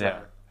today. It was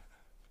Yeah.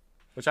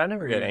 Which I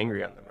never get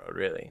angry on the road,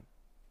 really.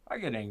 I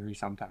get angry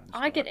sometimes.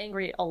 I get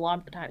angry a lot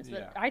of the times, but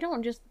Yeah. I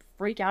don't just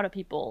freak out at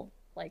people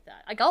like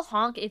that. Like, I'll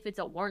honk if it's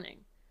a warning.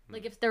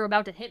 Like, if they're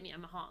about to hit me,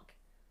 I'm a honk.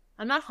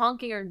 I'm not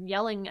honking or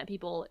yelling at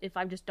people if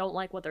I just don't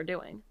like what they're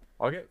doing.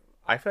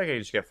 I feel like I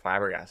just get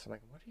flabbergasted. I'm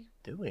like, what are you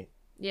doing?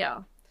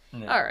 Yeah.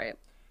 Yeah. All right.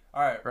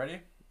 All right, ready?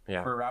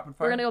 Yeah. For rapid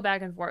fire? We're going to go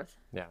back and forth.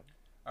 Yeah.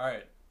 All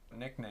right,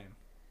 nickname.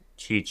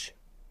 Cheech.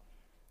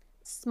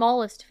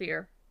 Smallest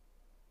fear.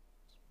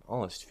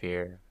 Smallest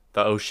fear.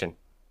 The ocean.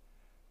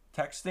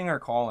 Texting or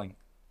calling?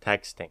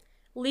 Texting.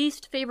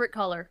 Least favorite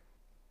color.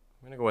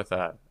 I'm going to go with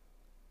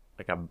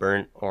a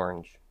burnt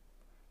orange.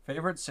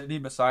 Favorite city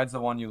besides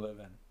the one you live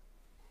in?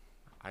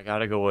 I got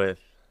to go with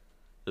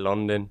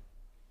London.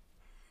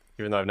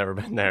 Even though I've never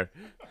been there.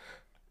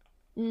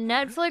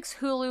 Netflix,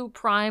 Hulu,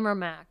 Prime, or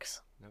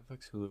Max?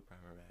 Netflix, Hulu, Prime,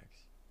 or Max.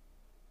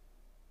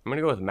 I'm going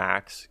to go with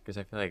Max because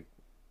I feel like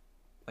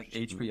Like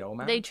HBO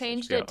Max? They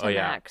changed it to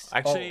Max.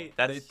 Actually,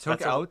 they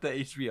took out the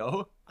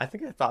HBO? I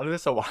think I thought of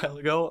this a while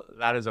ago.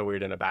 That is a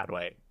weird in a bad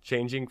way.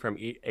 Changing from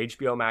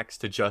HBO Max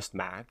to just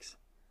Max.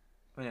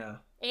 Yeah.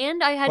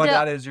 And I had But to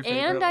that is your favorite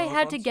and of I those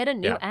had to ones? get a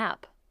new Yeah.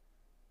 app.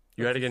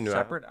 You had to get a new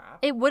separate app. app?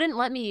 It wouldn't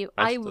let me.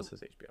 Mine still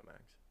says HBO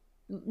Max.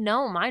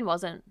 No, mine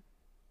wasn't.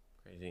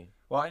 Crazy.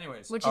 Well,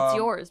 anyways. Which it's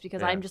yours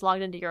because yeah. I'm just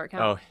logged into your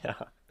account. Oh, yeah.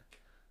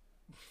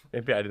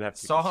 Maybe I didn't have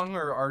to. Song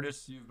or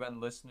artist you've been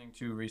listening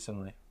to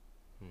recently?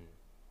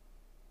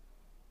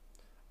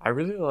 I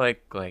really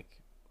like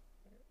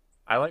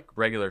I like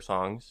regular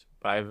songs,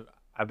 but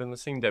I've been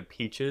listening to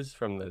Peaches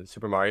from the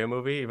Super Mario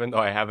movie, even though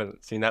I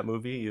haven't seen that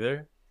movie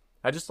either.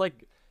 I just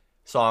like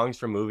songs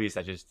from movies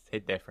that just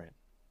hit different.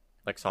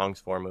 Like songs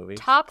for movies.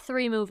 Top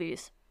 3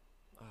 movies.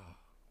 Oh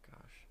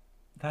gosh.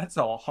 That's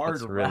a hard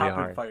That's really rapid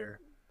hard. fire.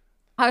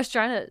 I was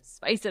trying to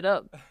spice it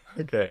up.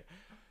 Okay.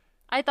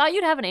 I thought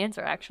you'd have an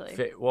answer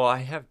actually. Well, I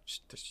have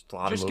just a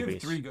lot Just of give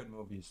movies. 3 good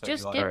movies. That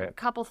Just you like. get Alright. a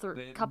couple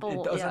It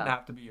couple. doesn't Yeah.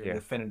 have to be your Yeah.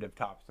 definitive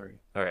top 3.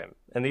 All right,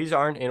 and these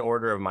aren't in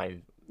order of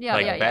my Yeah,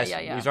 like yeah, best. yeah,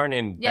 yeah, yeah. These aren't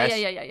in Yeah, best.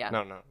 yeah.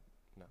 No.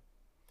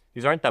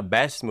 These aren't the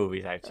best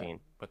movies I've seen,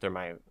 but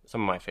they're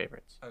some of my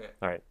favorites. Okay.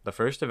 All right, the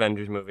first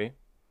Avengers movie,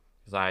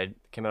 because I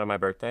came out on my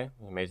birthday. It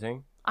was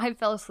amazing. I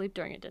fell asleep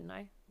during it, didn't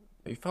I?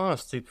 You fell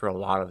asleep for a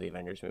lot of the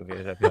Avengers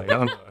movies. I feel like I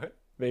don't know.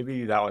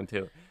 Maybe that one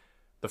too.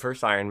 The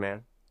first Iron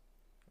Man.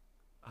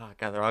 Oh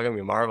god, they're all gonna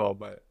be Marvel,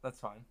 but That's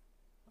fine.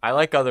 I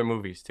like other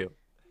movies too.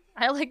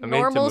 I like I'm into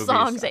normal movies.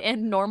 songs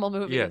and normal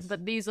movies, Yes.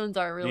 but these ones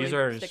are really These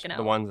are just sticking out.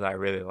 the ones that I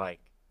really like.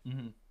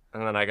 Mm-hmm.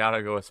 And then I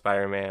gotta go with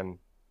Spider-Man.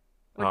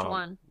 Which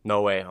one?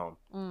 No Way Home.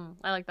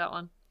 I like that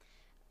one.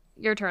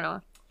 Your turn,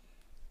 Owen.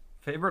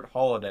 Favorite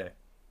holiday?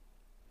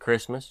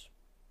 Christmas.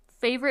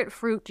 Favorite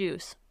fruit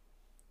juice?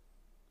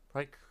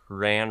 Probably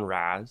Cran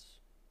Raz.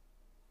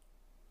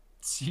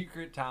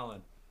 Secret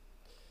talent?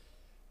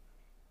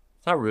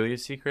 It's not really a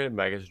secret,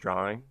 but I guess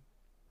drawing.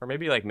 Or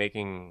maybe like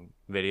making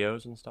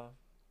videos and stuff.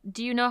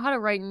 Do you know how to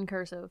write in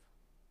cursive?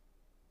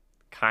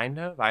 Kind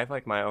of. I have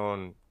like my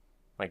own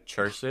like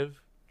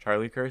cursive,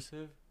 Charlie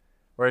cursive,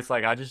 where it's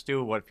like I just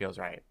do what feels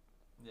right.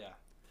 Yeah.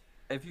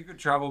 If you could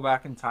travel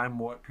back in time,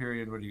 what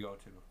period would you go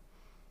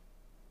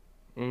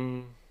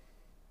to?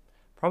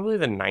 Probably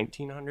the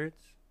 1900s.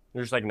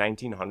 There's like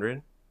 1900.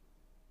 Okay.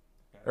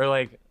 Or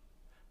like,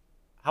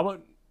 how about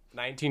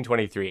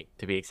 1923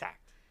 to be exact?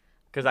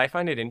 Because I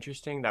find it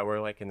interesting that we're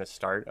like in the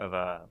start of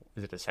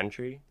is it a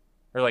century?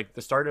 Or like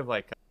the start of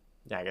like,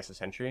 yeah, I guess a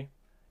century.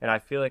 And I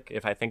feel like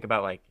if I think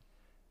about like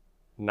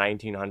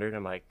 1900,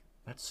 I'm like,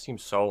 that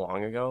seems so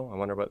long ago. I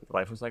wonder what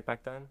life was like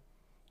back then.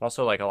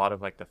 Also, like a lot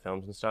of like the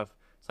films and stuff,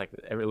 it's like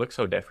it looks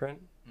so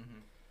different.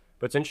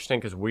 But it's interesting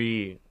because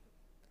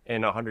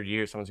in 100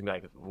 years, someone's gonna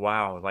be like,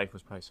 "Wow, life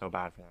was probably so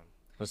bad for them."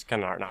 It's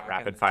kind of not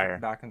rapid fire.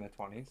 Back in the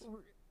 20s.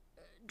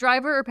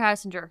 Driver or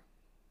passenger?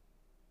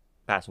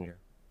 Passenger.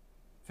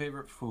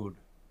 Favorite food?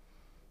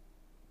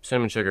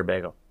 Cinnamon sugar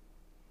bagel.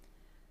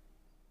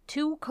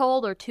 Too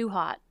cold or too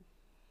hot?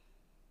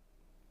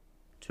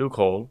 Too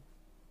cold,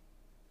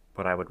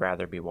 but I would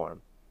rather be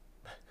warm.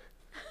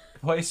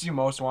 Place you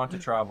most want to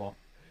travel?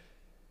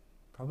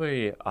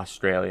 Probably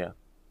Australia.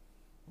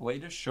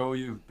 Latest show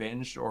you've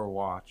binged or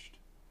watched?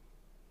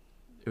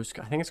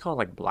 I think it's called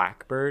like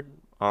Blackbird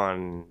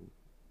on.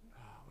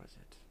 What is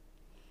it?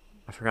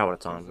 I forgot what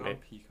it's on. Was it on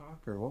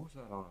Peacock or what was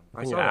that on? I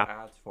I think saw the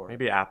ads for it.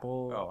 Maybe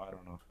Apple. Oh, I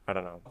don't know. I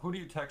don't know. Who do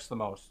you text the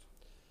most?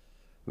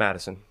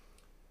 Madison,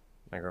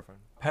 my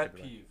girlfriend. Pet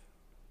peeve.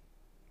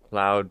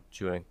 Loud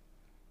chewing.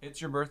 It's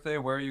your birthday.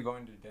 Where are you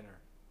going to dinner?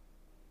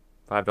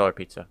 $5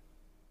 pizza.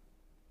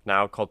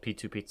 Now called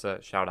P2 Pizza.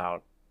 Shout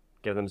out.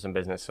 Give them some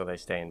business so they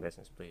stay in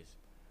business, please.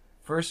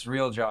 First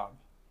real job.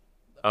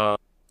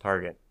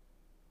 Target.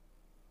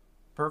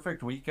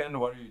 Perfect weekend.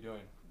 What are you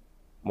doing?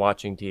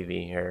 Watching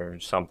TV or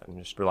something.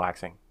 Just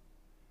relaxing.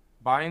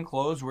 Buying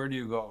clothes. Where do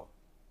you go?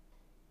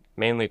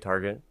 Mainly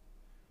Target.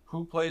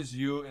 Who plays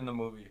you in the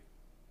movie?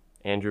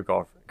 Andrew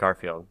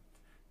Garfield.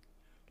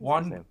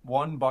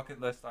 One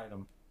bucket list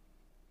item.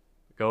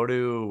 Go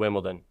to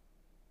Wimbledon.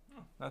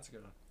 Oh, that's a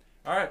good one.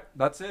 All right,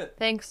 that's it.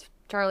 Thanks,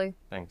 Charlie,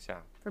 Thanks, yeah.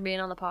 for being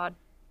on the pod.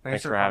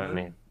 Thanks for having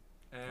me.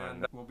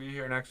 And we'll be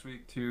here next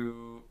week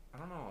to, I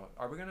don't know,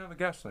 are we going to have a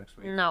guest next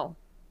week? No.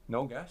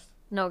 No guest?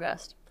 No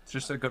guest. It's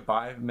just a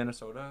goodbye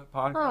Minnesota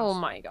podcast? Oh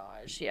my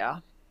gosh, yeah.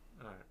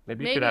 All right.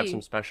 Maybe you could have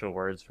some special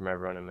words from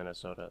everyone in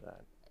Minnesota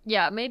that.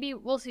 Yeah, maybe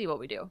we'll see what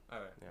we do. All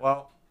right. Yeah.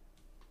 Well,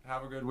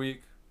 have a good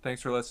week.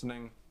 Thanks for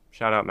listening.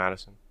 Shout out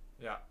Madison.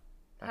 Yeah.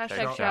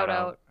 Hashtag shout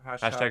out.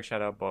 Hashtag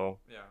shout out Bo.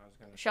 Yeah, I was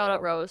going to Shout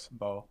out Rose.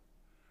 Bo.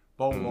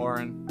 Bo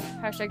Lauren.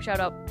 Hashtag shout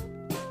out.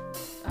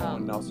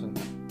 Owen Nelson.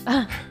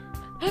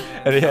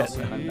 Yes.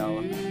 Nelson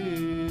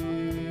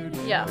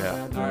Mandela. Yeah.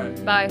 Yeah. All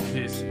right. Bye.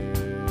 Peace.